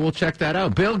highly. I will check that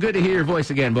out. Bill, good to hear your voice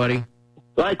again, buddy.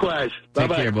 Likewise. Take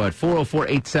Bye-bye. care, bud.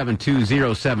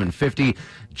 404-872-0750.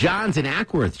 John's in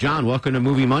Ackworth. John, welcome to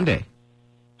Movie Monday.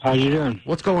 How you doing?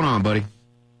 What's going on, buddy?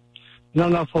 Not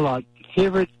an awful lot.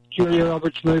 Favorite Julia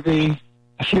Roberts movie?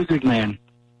 A Few Good Men.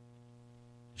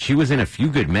 She was in A Few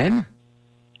Good Men?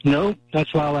 No,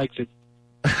 that's why I liked it.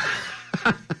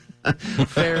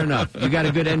 Fair enough. You got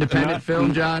a good independent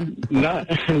film, John? Not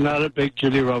a big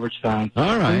Julia Roberts fan.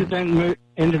 All right.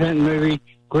 Independent movie,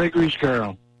 Gregory's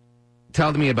Girl.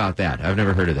 Tell me about that. I've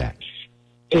never heard of that.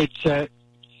 It's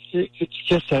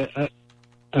just a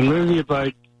movie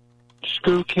about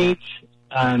school kids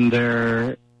and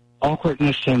their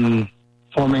awkwardness in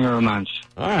forming a romance.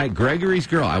 All right, Gregory's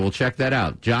Girl. I will check that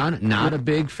out. John, not a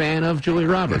big fan of Julia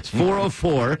Roberts.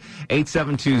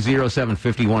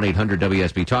 404-872-0750,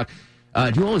 1-800-WSB Talk. Do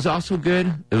you know what was also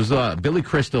good? It was Billy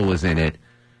Crystal was in it,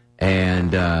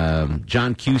 and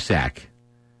John Cusack,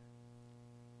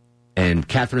 and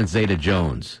Catherine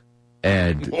Zeta-Jones.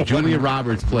 And Julia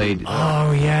Roberts played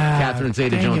Catherine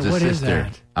Zeta-Jones' what is sister.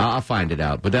 that? I'll find it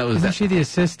out. But that was Isn't she the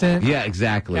assistant? Yeah,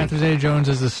 exactly. Catherine Zeta-Jones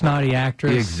is the snotty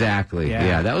actress. Exactly.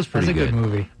 Yeah, that was pretty That's a good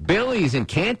movie. Billy's in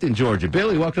Canton, Georgia.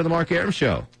 Billy, welcome to the Mark Aram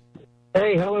Show.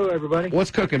 Hey, hello, everybody.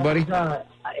 What's cooking, buddy?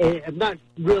 I'm not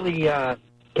really, can't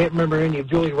remember any of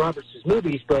Julia Roberts'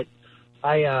 movies, but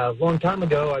a long time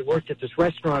ago, I worked at this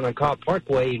restaurant on Cobb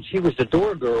Parkway, and she was the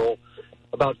door girl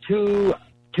about two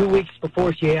weeks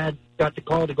before she got the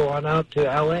call to go on out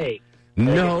to L.A.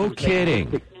 No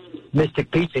kidding. Mystic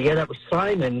Pizza. Yeah, that was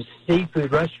Simon's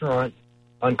Seafood Restaurant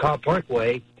on Cobb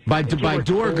Parkway. By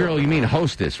door girl, you mean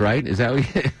hostess, right? Is that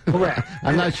what you... Correct.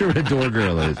 I'm not sure what a door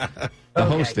girl is. The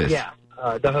hostess. Yeah,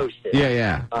 the hostess.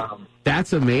 Yeah.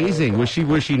 That's amazing. Was she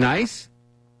nice?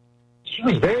 She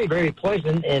was very, very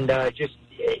pleasant, and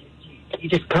you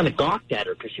just kind of gawked at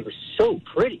her because she was so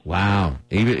pretty. Wow.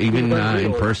 Even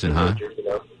in person, huh?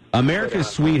 America's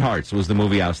Sweethearts was the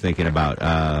movie I was thinking about.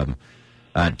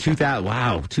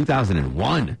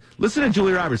 2001. Listen to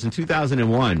Julia Roberts in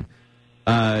 2001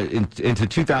 into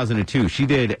 2002. She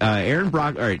did Aaron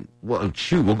Brock. All right, we'll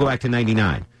go back to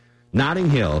 99. Notting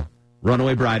Hill,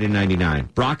 Runaway Bride in 99.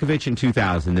 Brockovich in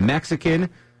 2000. The Mexican,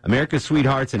 America's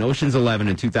Sweethearts, and Ocean's 11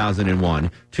 in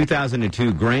 2001.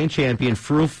 2002, Grand Champion,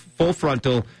 Full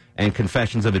Frontal, and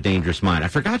Confessions of a Dangerous Mind. I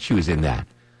forgot she was in that.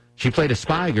 She played a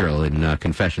spy girl in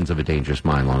Confessions of a Dangerous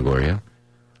Mind, Longoria.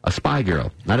 A spy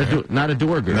girl, not a door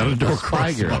girl. Not a door girl,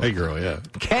 spy girl. spy girl, yeah.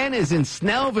 Ken is in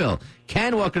Snellville.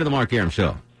 Ken, welcome to the Mark Aram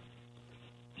Show.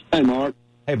 Hey, Mark.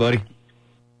 Hey, buddy.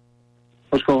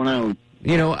 What's going on?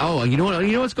 You know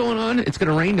what's going on? It's going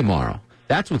to rain tomorrow.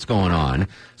 That's what's going on.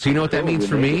 So you know what that means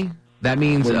for me? That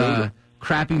means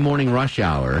crappy morning rush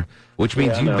hour, which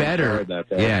means you better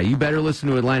listen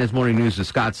to Atlanta's Morning News with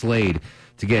Scott Slade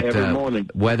to get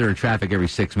weather and traffic every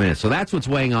 6 minutes. So that's what's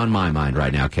weighing on my mind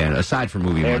right now, Ken, aside from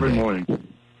Movie Every Monday. morning.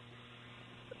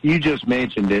 You just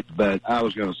mentioned it, but I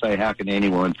was going to say, how can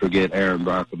anyone forget Aaron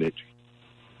Brockovich?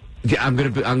 Yeah,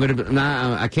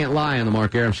 I can't lie on the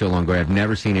Mark Aram Show, Longoria. I've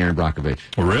never seen Aaron Brockovich.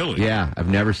 Really? Yeah, I've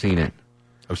never seen it.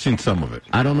 I've seen some of it.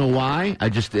 I don't know why. I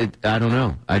don't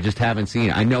know. I just haven't seen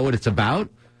it. I know what it's about.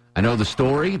 I know the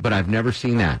story, but I've never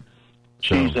seen that.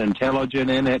 So. She's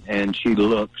intelligent in it, and she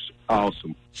looks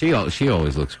awesome. She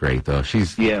always looks great, though.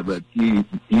 Yeah, but you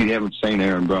haven't seen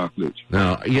Aaron Brockovich.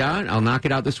 No, yeah, I'll knock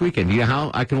it out this weekend. You know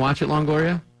how I can watch it,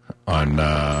 Longoria? On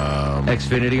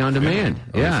Xfinity On Demand.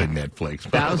 Yeah, Netflix.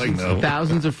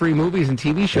 Thousands of free movies and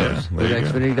TV shows with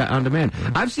Xfinity On Demand.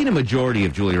 I've seen a majority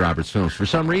of Julia Roberts films. For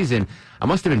some reason, I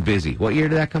must have been busy. What year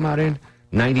did that come out in?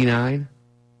 99?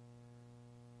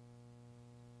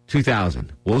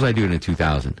 2000. What was I doing in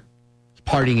 2000?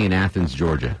 Partying in Athens,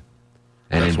 Georgia.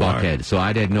 And That's in Buckhead. So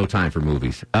I had no time for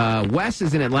movies. Wes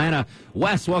is in Atlanta.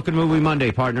 Wes, welcome to Movie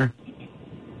Monday, partner.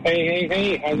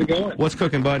 Hey, how's it going? What's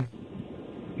cooking, bud?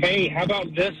 Hey, how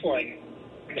about this one?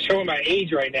 I'm showing my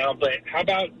age right now, but how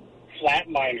about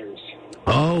Flatliners?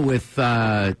 Oh, with,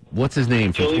 what's his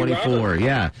name from Julia 24? Roberts.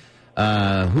 Yeah.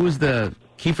 Who was the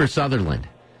Kiefer Sutherland?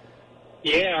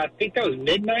 Yeah, I think that was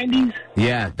mid-90s.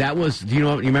 Yeah, that was, do you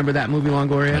remember that movie,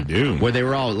 Longoria? I do. Where they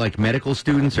were all like medical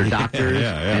students or doctors,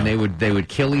 yeah. and they would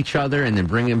kill each other and then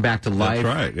bring them back to life.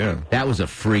 That's right, yeah. That was a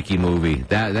freaky movie.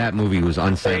 That movie was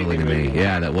unsettling to me.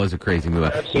 Yeah, that was a crazy movie.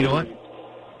 Absolutely. You know what?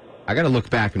 I got to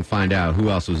look back and find out who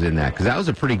else was in that, because that was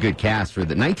a pretty good cast for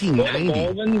the 1990.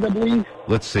 Baldwin, I believe.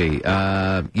 Let's see.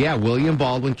 Yeah, William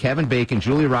Baldwin, Kevin Bacon,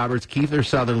 Julia Roberts, Kiefer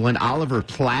Sutherland, Oliver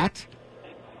Platt.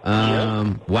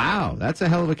 Wow, that's a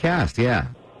hell of a cast. Yeah,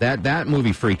 that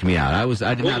movie freaked me out. I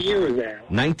did What not. year was that?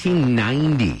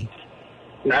 1990.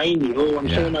 90. Oh, I'm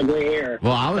showing my gray hair.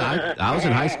 Well, I was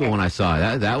in high school when I saw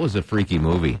it. That was a freaky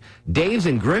movie. Dave's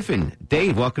in Griffin.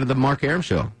 Dave, welcome to the Mark Arum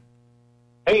Show.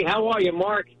 Hey, how are you,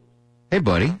 Mark? Hey,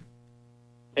 buddy.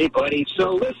 Hey, buddy.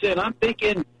 So, listen, I'm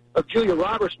thinking of Julia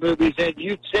Roberts movies, and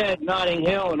you said Notting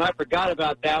Hill, and I forgot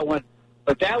about that one.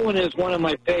 But that one is one of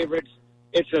my favorites.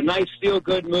 It's a nice,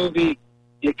 feel-good movie.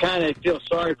 You kind of feel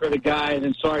sorry for the guy and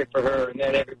then sorry for her, and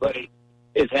then everybody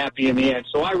is happy in the end.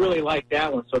 So I really like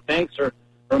that one. So thanks for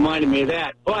reminding me of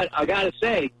that. But I got to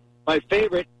say, my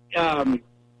favorite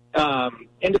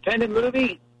independent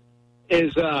movie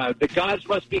is The Gods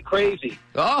Must Be Crazy.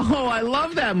 Oh, I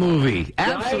love that movie.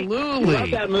 Absolutely. I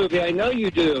love that movie. I know you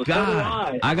do. God,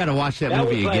 So do I got to watch that was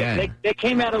movie like, again. They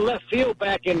came out of left field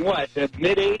back in, what, the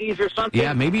mid-'80s or something?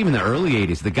 Yeah, maybe even the early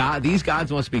 80s. These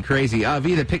gods must be crazy. Via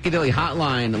the Piccadilly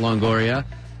Hotline, Longoria,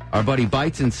 our buddy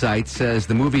Bites Insight says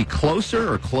the movie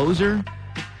Closer or Closer.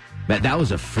 That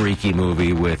was a freaky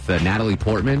movie with Natalie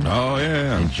Portman. Oh,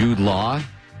 yeah. And Jude Law.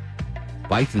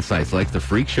 Bites Insights, like the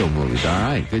Freak Show movies. All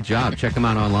right, good job. Check them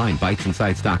out online,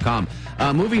 BitesInsights.com.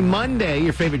 Movie Monday,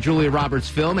 your favorite Julia Roberts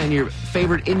film and your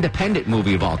favorite independent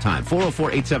movie of all time.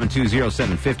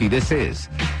 404-872-0750. This is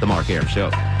The Mark Arum Show.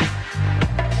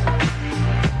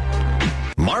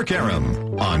 Mark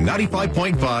Arum on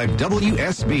 95.5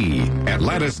 WSB,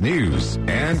 Atlanta's News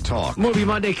and Talk. Movie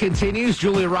Monday continues.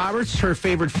 Julia Roberts, her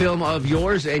favorite film of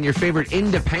yours and your favorite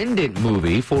independent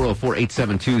movie,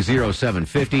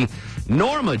 404-872-0750.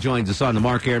 Norma joins us on The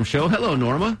Mark Arum Show. Hello,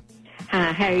 Norma.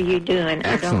 Hi, how are you doing?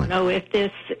 Excellent. I don't know if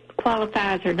this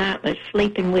qualifies or not, but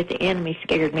Sleeping with the Enemy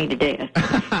scared me to death.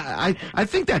 I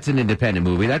think that's an independent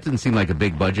movie. That doesn't seem like a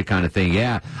big budget kind of thing.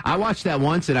 Yeah, I watched that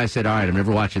once and I said, all right, I'm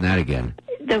never watching that again.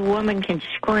 The woman can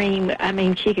scream. I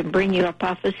mean, she can bring you up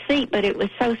off the seat, but it was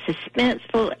so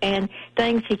suspenseful and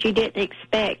things that you didn't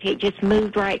expect. It just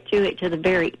moved right through it to the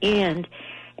very end.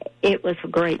 It was a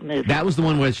great movie. That was the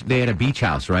one where they had a beach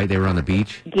house, right? They were on the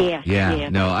beach? Yeah. Yeah.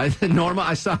 No, Norma,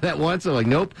 I saw that once. I'm like,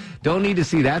 nope, don't need to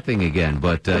see that thing again.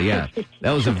 But, yeah,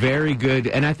 that was a very good,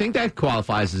 and I think that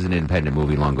qualifies as an independent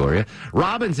movie, Longoria.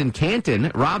 Robin's in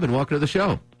Canton. Robin, welcome to the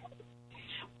show.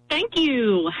 Thank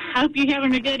you. Hope you're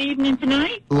having a good evening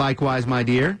tonight. Likewise, my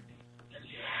dear.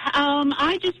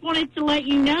 I just wanted to let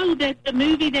you know that the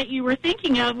movie that you were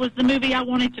thinking of was the movie I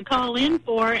wanted to call in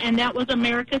for, and that was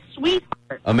America's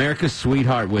Sweetheart. America's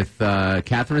Sweetheart with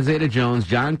Catherine Zeta-Jones,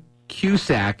 John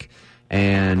Cusack,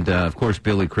 and, of course,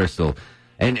 Billy Crystal.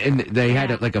 And they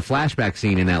had a flashback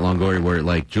scene in that Longoria where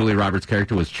like Julia Roberts'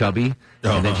 character was chubby,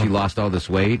 and then she lost all this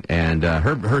weight, and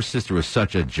her sister was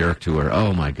such a jerk to her.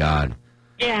 Oh, my God.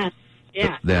 Yes.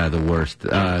 Yeah. Yeah, the worst.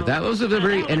 That was a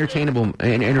very entertaining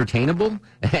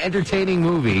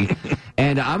movie,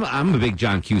 and I'm a big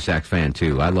John Cusack fan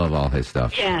too. I love all his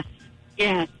stuff. Yes.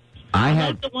 Yes. I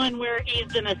love the one where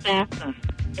he's an assassin.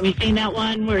 Have you seen that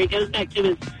one where he goes back to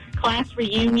his class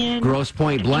reunion? Grosse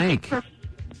Point Blank.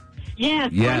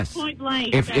 Yes. Yes. Grosse Point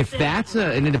Blank. If that's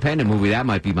an independent movie, that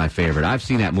might be my favorite. I've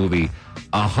seen that movie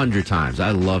 100 times.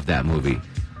 I love that movie.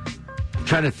 I'm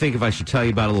trying to think if I should tell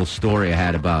you about a little story I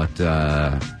had about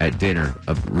at dinner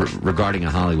regarding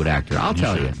a Hollywood actor. I'll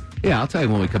tell you. Yeah, I'll tell you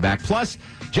when we come back. Plus,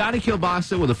 Johnny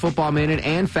Kilbasa with a Football Minute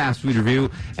and Fast Food Review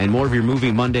and more of your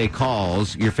Movie Monday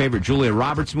calls. Your favorite Julia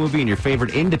Roberts movie and your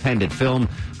favorite independent film,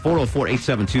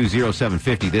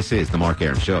 404-872-0750. This is The Mark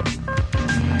Arum Show.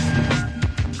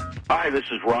 Hi, this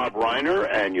is Rob Reiner,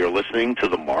 and you're listening to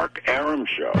The Mark Arum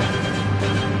Show.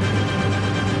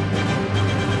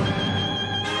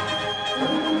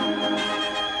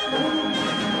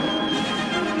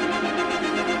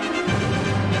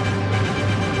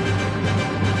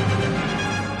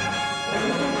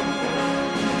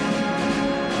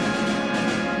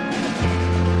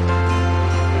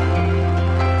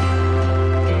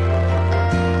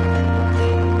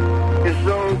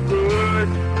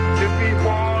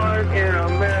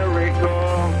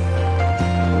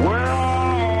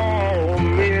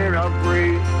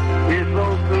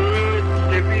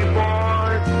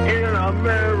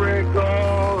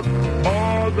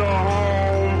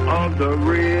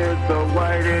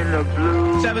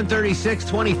 blue. 7:36,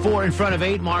 24 in front of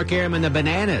 8. Mark Aram and the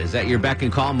Bananas at your beck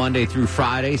and call Monday through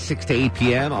Friday, 6 to 8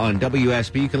 p.m. on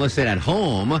WSB. You can listen at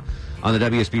home on the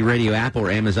WSB Radio app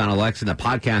or Amazon Alexa. And the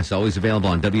podcast is always available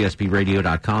on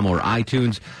WSBRadio.com or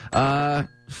iTunes.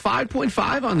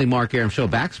 5.5 on the Mark Aram Show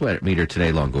back sweat meter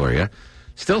today, Longoria.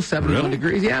 Still 71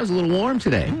 degrees. Yeah, it was a little warm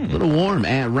today. A little warm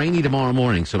and rainy tomorrow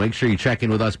morning. So make sure you check in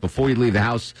with us before you leave the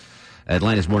house.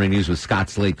 Atlanta's Morning News with Scott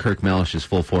Slade, Kirk Mellish's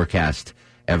full forecast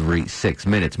every 6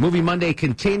 minutes. Movie Monday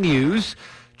continues.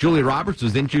 Julia Roberts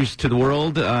was introduced to the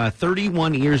world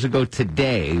 31 years ago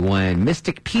today when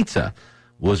Mystic Pizza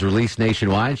was released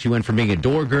nationwide. She went from being a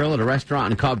door girl at a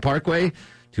restaurant in Cobb Parkway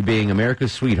to being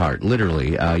America's sweetheart,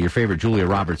 literally. Your favorite Julia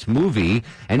Roberts movie.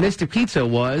 And Mystic Pizza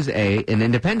was an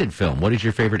independent film. What is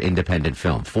your favorite independent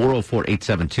film?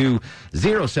 404-872-0750,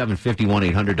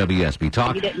 1-800-WSB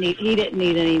Talk. He didn't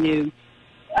need any new.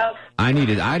 Oh. I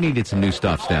needed some new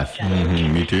stuff, Steph.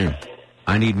 Mm-hmm, me too.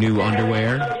 I need new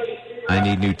underwear. I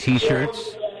need new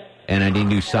T-shirts. And I need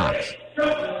new socks.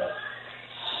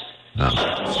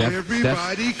 Oh.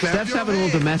 Steph's having a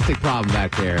little domestic problem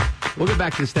back there. We'll get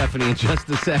back to Stephanie in just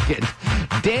a second.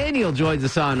 Daniel joins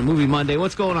us on Movie Monday.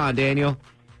 What's going on, Daniel?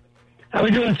 How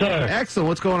we doing, sir? Excellent.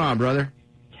 What's going on, brother?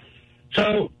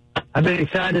 So, I've been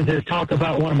excited to talk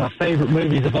about one of my favorite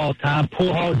movies of all time,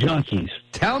 Pool Hall Junkies.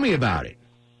 Tell me about it.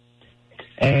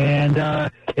 And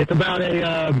it's about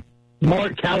a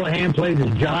Mark Callahan plays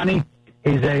as Johnny.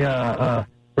 He's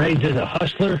raised as a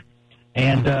hustler,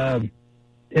 and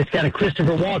it's got a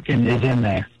Christopher Walken is in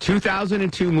there.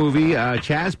 2002 movie.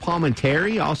 Chaz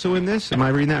Palminteri also in this. Am I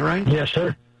reading that right? Yes,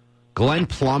 sir. Glenn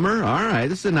Plummer. All right,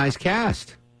 this is a nice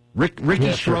cast. Ricky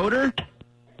Yes, Schroeder.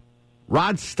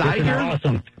 Rod Steiger.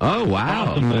 Awesome. Oh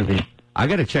wow, Awesome movie. I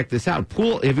got to check this out.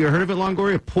 Have you heard of it,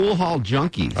 Longoria? Pool Hall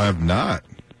Junkies. I have not.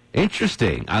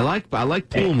 Interesting. I like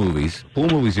pool movies. Pool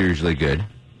movies are usually good.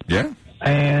 Yeah.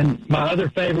 And my other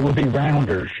favorite would be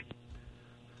Rounders.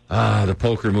 The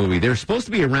poker movie. There's supposed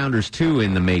to be a Rounders 2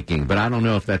 in the making, but I don't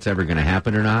know if that's ever going to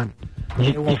happen or not.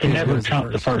 You can never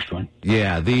trump the first one.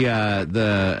 Yeah, the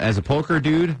as a poker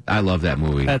dude, I love that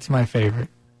movie. That's my favorite.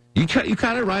 You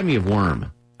kind of remind me of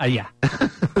Worm. Yeah.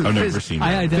 I've never seen that.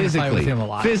 I identify with him a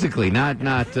lot. Physically, not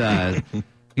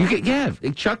you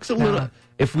get Chuck's a little.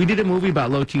 If we did a movie about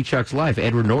Low T Chuck's life,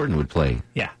 Edward Norton would play.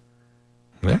 Yeah.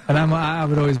 And I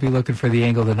would always be looking for the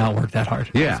angle to not work that hard.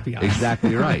 Yeah,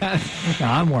 exactly right. No,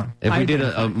 I'm warm. If we did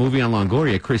a movie on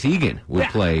Longoria, Chris Egan would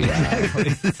play.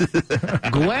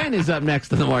 Gwen is up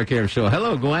next on the Mark Aram Show.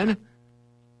 Hello, Gwen.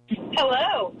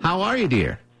 Hello. How are you,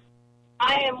 dear?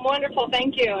 I am wonderful,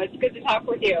 thank you. It's good to talk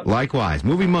with you. Likewise.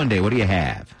 Movie Monday, what do you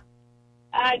have?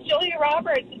 Julia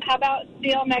Roberts, how about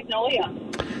Steel Magnolia?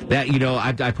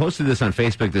 That I posted this on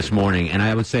Facebook this morning, and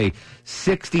I would say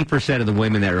 60% of the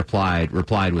women that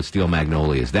replied with Steel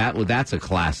Magnolias. That's a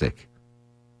classic.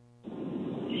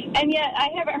 And yet, I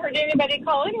haven't heard anybody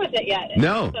call in with it yet.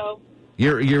 No. So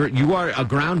You are a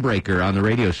groundbreaker on the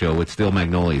radio show with Steel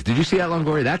Magnolias. Did you see that,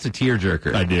 Longoria? That's a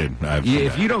tearjerker. I did.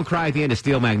 If you don't cry at the end of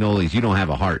Steel Magnolias, you don't have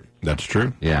a heart. That's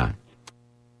true. Yeah.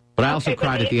 But I also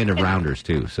cried at the end of Rounders,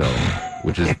 too,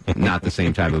 which is not the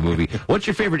same type of movie. What's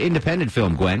your favorite independent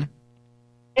film, Gwen?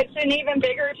 it's an even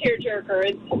bigger tearjerker.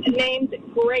 It's named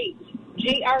Great,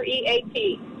 Great.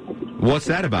 What's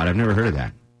that about? I've never heard of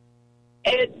that.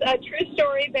 It's a true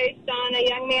story based on a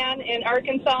young man in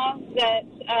Arkansas that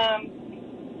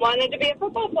wanted to be a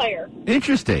football player.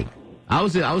 Interesting. I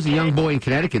was a young boy in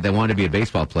Connecticut that wanted to be a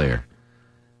baseball player.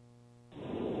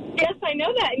 Yes, I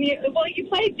know that. And you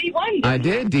played D1. I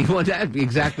did. D1. That's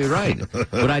exactly right.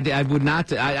 But I would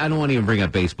not. I don't want to even bring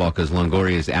up baseball because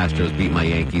Longoria's Astros beat my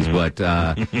Yankees. But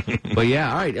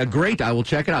yeah, all right. Great. I will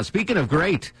check it out. Speaking of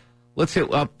great, let's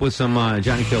hit up with some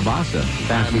Johnny Kilbasa.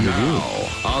 Fast food review.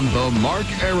 On the Mark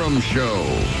Aram Show,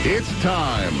 it's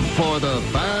time for the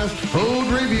Fast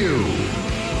Food Review.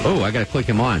 Oh, I got to click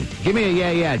him on. Give me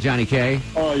a yeah, Johnny K.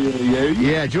 Oh, yeah.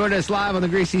 Yeah, join us live on the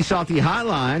Greasy Salty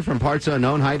Hotline from parts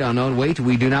unknown, height unknown, weight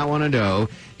we do not want to know.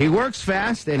 He works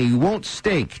fast and he won't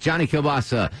stink. Johnny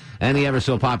Kilbasa and the ever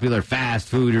so popular Fast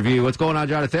Food Review. What's going on,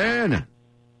 Jonathan?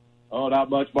 Oh,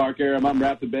 not much, Mark Aram. I'm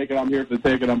wrapped in bacon. I'm here for the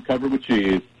take, and I'm covered with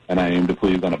cheese. And I aim to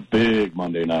please on a big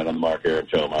Monday night on the Mark Aram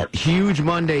Show, Mark. Huge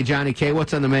Monday, Johnny K.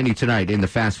 What's on the menu tonight in the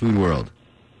fast food world?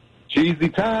 Cheesy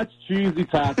tots, cheesy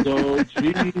taco,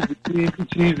 cheesy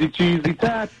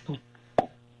tots.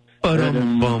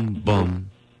 Bum.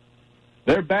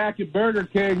 They're back at Burger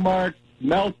King, Mark.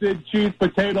 Melted cheese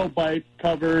potato bites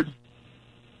covered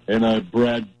in a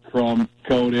breadcrumb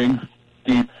coating,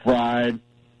 deep fried.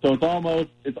 So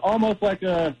it's almost like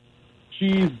a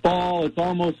cheese ball. It's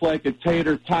almost like a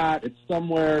tater tot. It's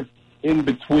somewhere in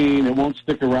between. It won't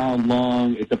stick around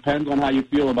long. It depends on how you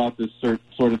feel about this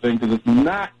sort of thing, because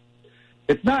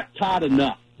it's not taut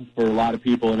enough for a lot of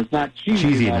people, and it's not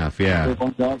cheesy enough. Yeah,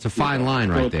 it's a fine line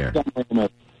right there.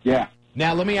 Yeah.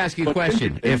 Now let me ask you a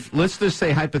question. If let's just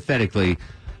say hypothetically,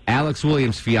 Alex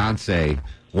Williams' fiance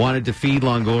wanted to feed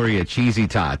Longoria cheesy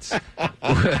tots,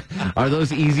 are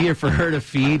those easier for her to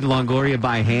feed Longoria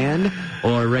by hand,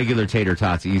 or regular tater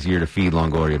tots easier to feed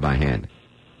Longoria by hand?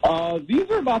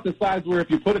 These are about the size where if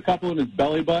you put a couple in his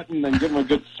belly button and give him a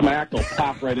good smack, they'll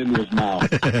pop right into his mouth.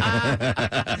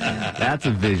 That's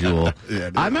a visual. Yeah,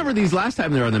 I remember these last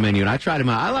time they were on the menu, and I tried them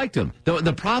out. I liked them.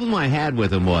 The problem I had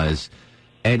with them was,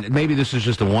 and maybe this was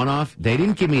just a one-off, they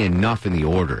didn't give me enough in the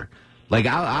order. Like,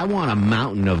 I want a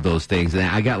mountain of those things, and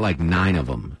I got like 9 of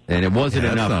them, and it wasn't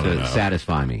enough to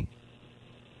satisfy me.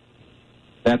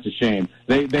 That's a shame.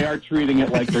 They are treating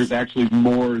it like there's actually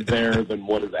more there than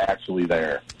what is actually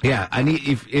there. Yeah, I need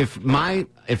if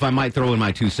I might throw in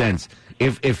my 2 cents.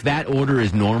 If that order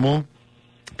is normal,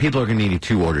 people are going to need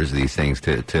 2 orders of these things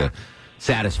to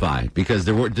satisfy, because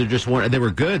they were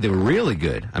good. They were really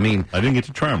good. I mean, I didn't get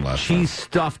to try them last time. Cheese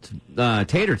stuffed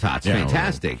tater tots,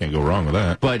 fantastic. Can't go wrong with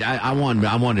that. But I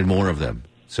wanted more of them.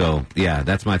 So yeah,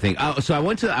 that's my thing. So I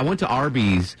went to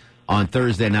Arby's on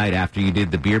Thursday night after you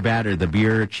did the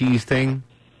beer cheese thing.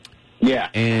 Yeah.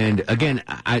 And again,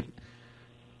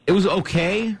 it was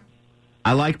okay.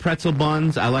 I like pretzel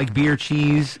buns. I like beer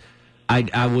cheese.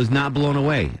 I was not blown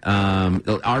away.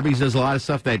 Arby's does a lot of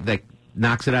stuff that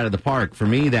knocks it out of the park. For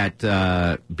me,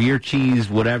 that beer cheese,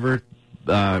 whatever,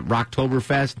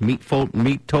 Rocktoberfest,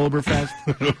 Meattoberfest,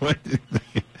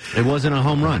 it wasn't a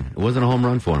home run. It wasn't a home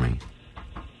run for me.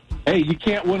 Hey, you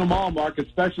can't win them all, Mark,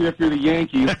 especially if you're the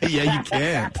Yankees. Yeah, you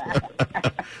can't.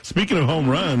 Speaking of home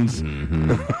runs.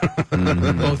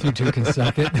 Both you two can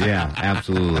suck it. Yeah,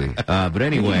 absolutely. But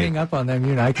anyway. Hang up on them,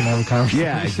 you and I can have a conversation.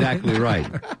 Yeah, exactly right.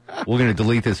 We're going to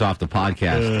delete this off the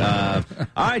podcast.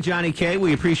 All right, Johnny K.,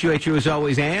 we appreciate you as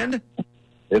always, and...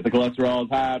 If the cholesterol is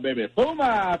high, baby, boom!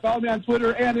 Follow me on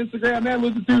Twitter and Instagram, and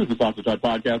listen to the Sausage Hut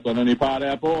Podcast on any pod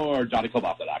app or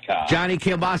JohnnyKilbasa.com. Johnny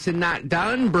Kilbasa not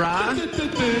done, brah.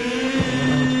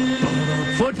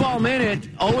 Football Minute,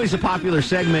 always a popular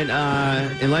segment,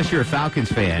 unless you're a Falcons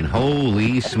fan.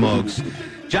 Holy smokes.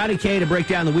 Johnny K to break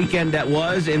down the weekend that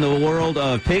was in the world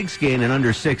of pigskin in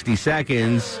under 60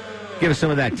 seconds. Give us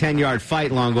some of that 10-yard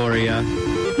fight, Longoria.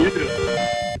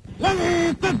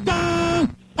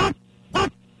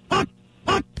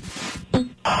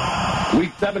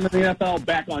 Week 7 in the NFL,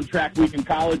 back on track week in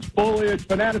college, foliage,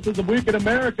 fanaticism week in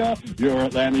America. Your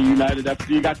Atlanta United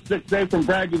FC got 6 days from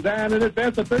Brad Guzan and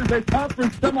advanced to Thursday's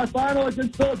conference semifinal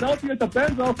against Philadelphia at the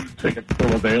Benzo. Tickets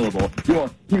still available. Your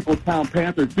Peopletown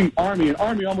Panthers beat Army, and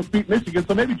Army almost beat Michigan,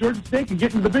 so maybe Georgia State can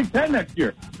get into the Big Ten next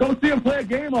year. Go see them play a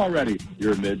game already.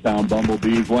 Your Midtown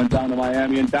Bumblebees went down to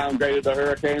Miami and downgraded the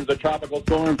Hurricanes, the Tropical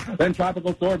Storm. Then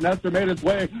Tropical Storm Nestor made its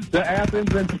way to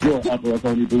Athens, and your Upper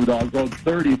Oconee Bulldogs rode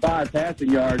 35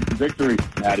 passing yards to victory.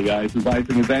 Matty Ice is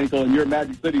icing his ankle, and your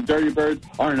Magic City Dirty Birds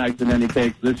aren't icing any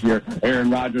cakes this year.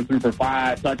 Aaron Rodgers threw for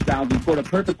 5 touchdowns and scored a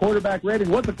perfect quarterback rating.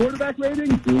 What's the quarterback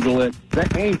rating? Google it. The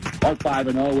Aints are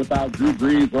 5-0 without Drew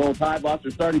Brees. Roll Tide lost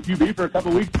their starting QB for a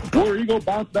couple weeks. War Eagle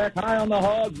bounced back high on the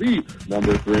Hogs. The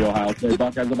number 3 Ohio State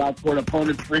Buckeyes about scored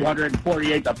opponents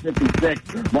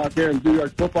 348-56. Mark Aaron's New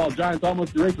York Football Giants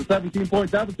almost erased a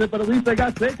 17-point deficit, but at least they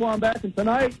got Saquon back. And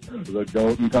tonight, the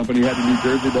Goat and Company head to New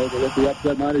Jersey to overlook the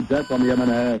upset-minded Jets on the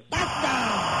M&S.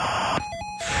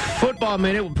 Football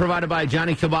Minute provided by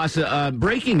Johnny Kilbasa.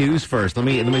 Breaking news first. Let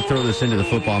me throw this into the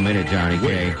Football Minute, Johnny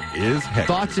K.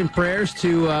 Thoughts and prayers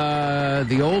to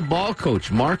the old ball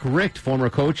coach, Mark Richt, former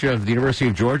coach of the University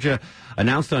of Georgia,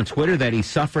 announced on Twitter that he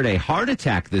suffered a heart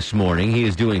attack this morning. He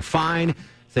is doing fine.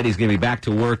 Said he's going to be back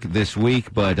to work this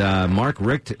week. But Mark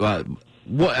Richt,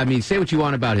 say what you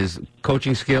want about his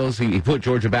coaching skills. He put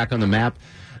Georgia back on the map.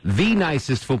 The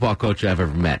nicest football coach I've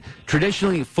ever met.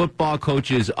 Traditionally, football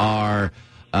coaches are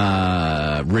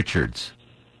Richards.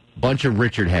 Bunch of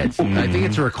Richard heads. I think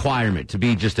it's a requirement to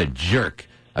be just a jerk.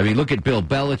 I mean, look at Bill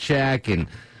Belichick and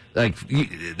but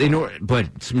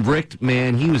Rick,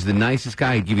 man, he was the nicest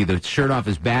guy. He'd give you the shirt off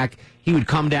his back. He would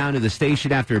come down to the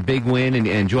station after a big win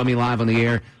and join me live on the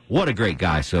air. What a great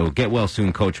guy. So get well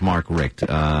soon, Coach Mark Richt.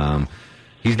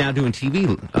 He's now doing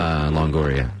TV,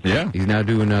 Longoria. Yeah. He's now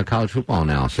doing college football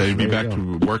now. So he'd be back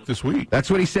to work this week.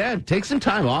 That's what he said. Take some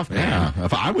time off, man. Yeah.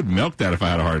 I would milk that if I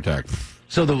had a heart attack.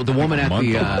 So the woman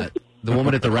at the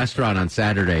woman at the restaurant on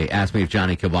Saturday asked me if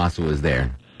Johnny Kilbasa was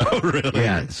there. Oh, really?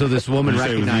 Yeah. So this woman Did you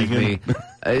say it was recognized me. vegan?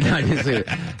 No, I didn't say it.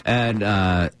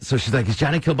 And so she's like, is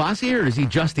Johnny Kilbasa here, or does he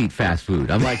just eat fast food?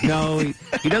 I'm like, no,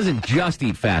 he doesn't just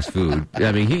eat fast food.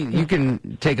 I mean, you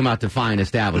can take him out to fine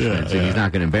establishments, and he's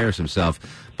not going to embarrass himself.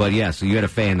 But, yeah, so you had a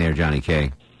fan there, Johnny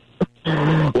K.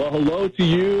 Well, hello to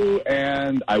you,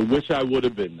 and I wish I would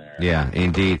have been there. Yeah,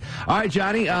 indeed. All right,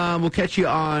 Johnny, we'll catch you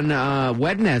on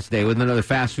Wednesday with another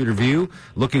fast food review.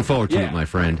 Looking forward to it, my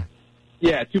friend.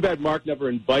 Yeah, too bad Mark never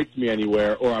invites me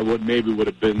anywhere, or I would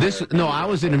have been there. No, I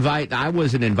was an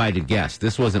invited guest.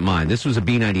 This wasn't mine. This was a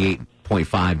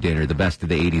B98.5 dinner, the best of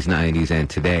the 80s, 90s, and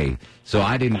today. So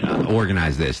I didn't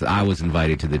organize this. I was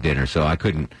invited to the dinner, so I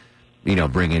couldn't,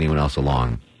 bring anyone else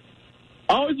along.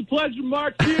 Always a pleasure,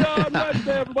 Mark. See you on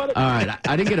Wednesday, everybody. All right,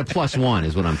 I didn't get a +1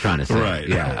 is what I'm trying to say. Right.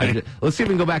 Yeah. Let's see if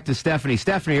we can go back to Stephanie.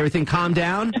 Stephanie, everything calm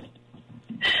down?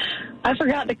 I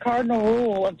forgot the cardinal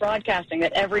rule of broadcasting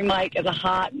that every mic is a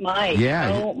hot mic.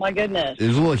 Yeah. Oh, my goodness.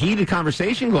 There's a little heated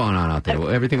conversation going on out there.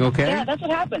 Everything okay? Yeah, that's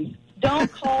what happens. Don't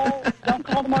call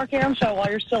the Mark Arum Show while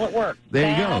you're still at work.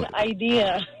 There you Bad go.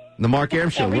 idea. The Mark Arum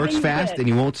Show works Everything's fast good. and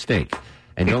you won't stink.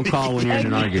 And don't call when you're in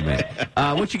an argument.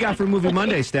 What you got for Movie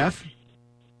Monday, Steph?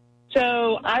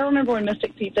 So I remember when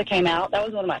Mystic Pizza came out. That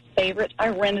was one of my favorites. I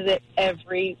rented it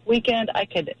every weekend. I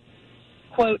could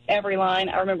quote every line.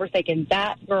 I remember thinking,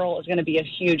 that girl is going to be a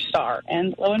huge star.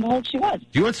 And lo and behold, she was. Do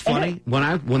you know what's funny?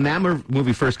 When that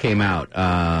movie first came out,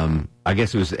 I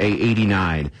guess it was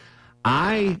 89,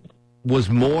 I was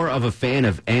more of a fan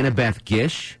of Annabeth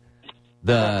Gish.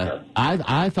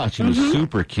 I thought she was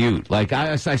super cute. Like,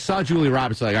 I saw Julia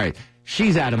Roberts, like, all right,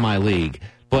 she's out of my league.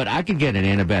 But I could get an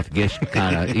Annabeth Gish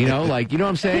kind of, you know what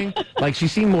I'm saying? Like, she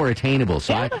seemed more attainable,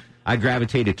 so I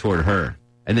gravitated toward her.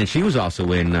 And then she was also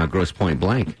in Grosse Pointe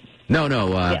Blank.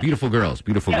 Beautiful Girls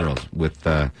with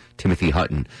Timothy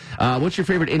Hutton. What's your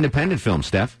favorite independent film,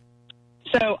 Steph?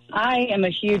 So I am a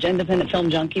huge independent film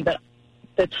junkie, but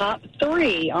the top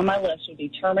 3 on my list would be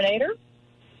Terminator,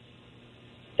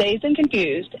 Dazed and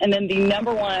Confused, and then the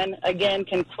number 1, again,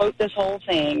 can quote this whole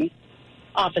thing,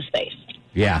 Office Space.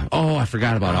 Yeah. Oh, I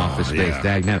forgot about Office Space.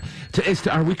 Dag.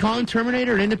 Are we calling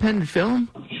Terminator an independent film?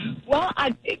 Well,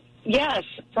 yes,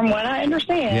 from what I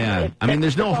understand. Yeah. I mean,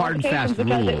 there's no hard and fast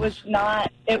because rules.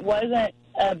 It wasn't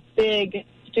a big,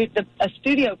 a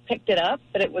studio picked it up,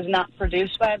 but it was not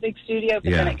produced by a big studio, but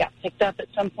then it got picked up at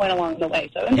some point along the way.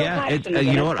 So, you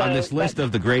know what? On this list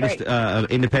of the greatest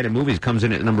independent movies, comes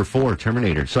in at number 4,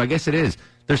 Terminator. So I guess it is.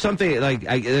 There's something, like,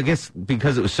 I guess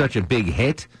because it was such a big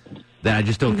hit, that I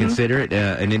just don't consider it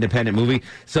an independent movie.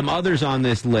 Some others on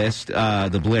this list,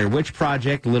 The Blair Witch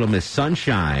Project, Little Miss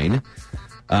Sunshine.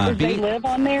 Did they live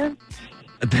on there?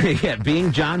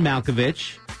 Being John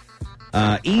Malkovich.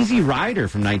 Easy Rider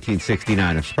from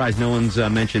 1969. I'm surprised no one's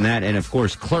mentioned that. And, of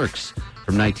course, Clerks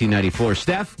from 1994.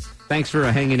 Steph, thanks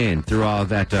for hanging in through all of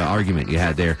that argument you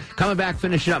had there. Coming back,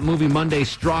 finishing up Movie Monday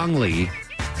strongly.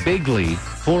 Bigly,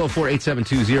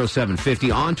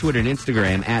 404-872-0750 on Twitter and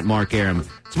Instagram at Mark Arum.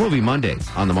 It's Movie Monday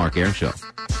on The Mark Arum Show.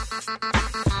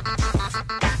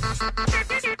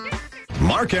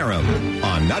 Mark Arum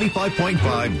on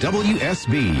 95.5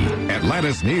 WSB,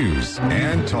 Atlanta's News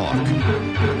and Talk.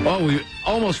 Oh, we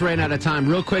almost ran out of time.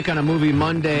 Real quick on a Movie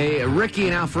Monday. Ricky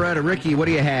and Alpharetta. Ricky, what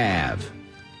do you have?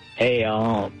 Hey,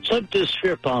 I'll flip this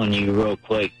script on you real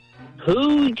quick.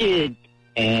 Who did,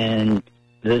 and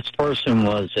this person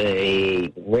was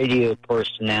a radio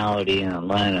personality in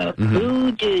Atlanta,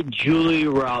 who did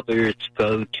Julia Roberts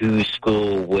go to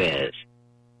school with?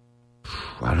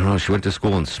 I don't know. She went to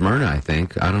school in Smyrna, I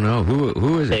think. I don't know.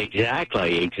 Who is it?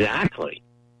 Exactly.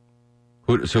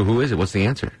 So who is it? What's the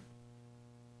answer?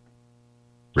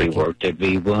 Ricky. He worked at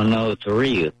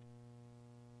B103.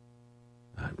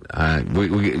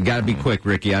 We got to be quick,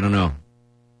 Ricky. I don't know.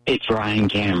 It's Ryan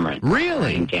Cameron. Really?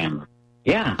 Ryan Cameron.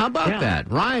 Yeah. How about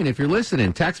that? Ryan, if you're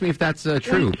listening, text me if that's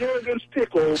true.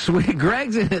 Sweet.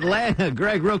 Greg's in Atlanta.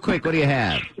 Greg, real quick, what do you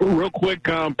have? Real quick,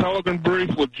 Pelican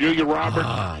Brief with Julia Roberts.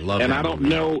 And I don't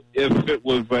know if it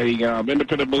was a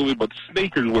independent movie, but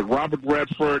Sneakers with Robert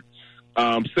Redford,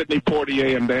 Sidney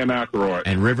Poitier, and Dan Aykroyd.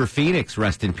 And River Phoenix,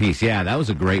 rest in peace. Yeah, that was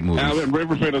a great movie.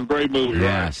 River Phoenix was a great movie.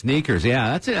 Yeah, right? Sneakers.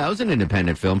 Yeah, that's it. That was an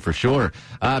independent film for sure.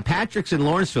 Patrick's in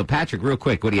Lawrenceville. Patrick, real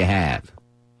quick, what do you have?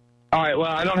 All right,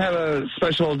 well, I don't have a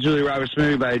special Julia Roberts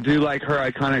movie, but I do like her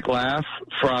iconic laugh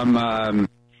from,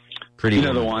 Pretty you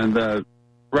know, the one,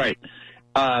 right.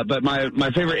 But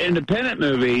my favorite independent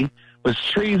movie was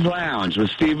Trees Lounge with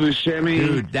Steve Buscemi.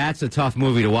 Dude, that's a tough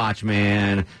movie to watch,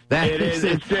 man. It is,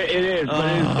 but it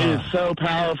is so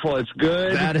powerful. It's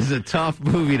good. That is a tough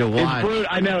movie to watch.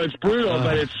 I know, it's brutal,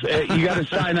 but you got to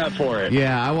sign up for it.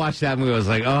 Yeah, I watched that movie. I was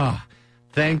like, oh.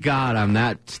 Thank God I'm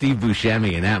not Steve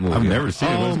Buscemi in that movie. I've never seen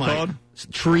it. What's it called?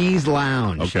 Trees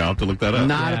Lounge. Okay, I'll have to look that up.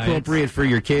 Not appropriate for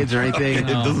your kids or anything. It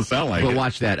doesn't sound like but it.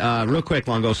 Watch that. Real quick,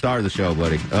 Longo, star of the show,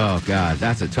 buddy. Oh, God,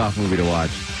 that's a tough movie to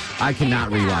watch. I cannot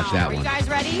rewatch that Are one. you guys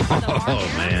ready for the Mark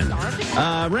Oh,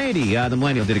 man. Randy, the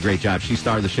millennial, did a great job. She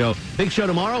starred the show. Big show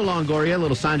tomorrow, Longoria.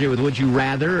 Little Sanjay with Would You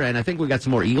Rather. And I think we got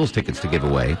some more Eagles tickets to give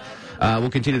away.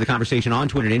 We'll continue the conversation on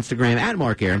Twitter and Instagram at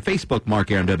Mark Arum, Facebook, Mark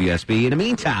Arum WSB. In the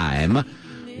meantime,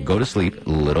 go to sleep,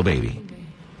 little baby.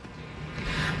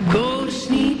 Go to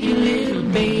sleep, you little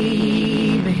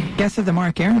baby. Guests of the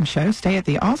Mark Arum Show stay at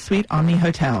the All Suite Omni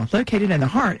Hotel, located in the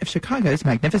heart of Chicago's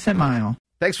Magnificent Mile.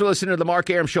 Thanks for listening to the Mark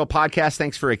Arum Show podcast.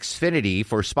 Thanks for Xfinity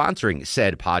for sponsoring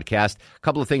said podcast. A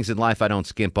couple of things in life I don't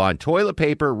skimp on. Toilet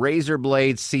paper, razor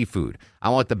blades, seafood. I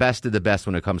want the best of the best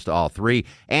when it comes to all three.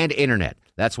 And internet.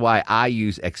 That's why I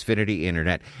use Xfinity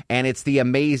Internet. And it's the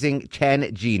amazing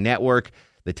 10G network.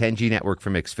 The 10G network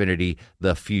from Xfinity,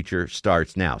 the future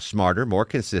starts now. Smarter, more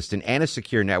consistent, and a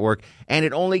secure network, and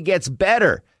it only gets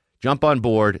better. Jump on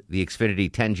board the Xfinity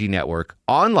 10G network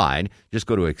online. Just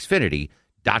go to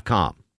Xfinity.com.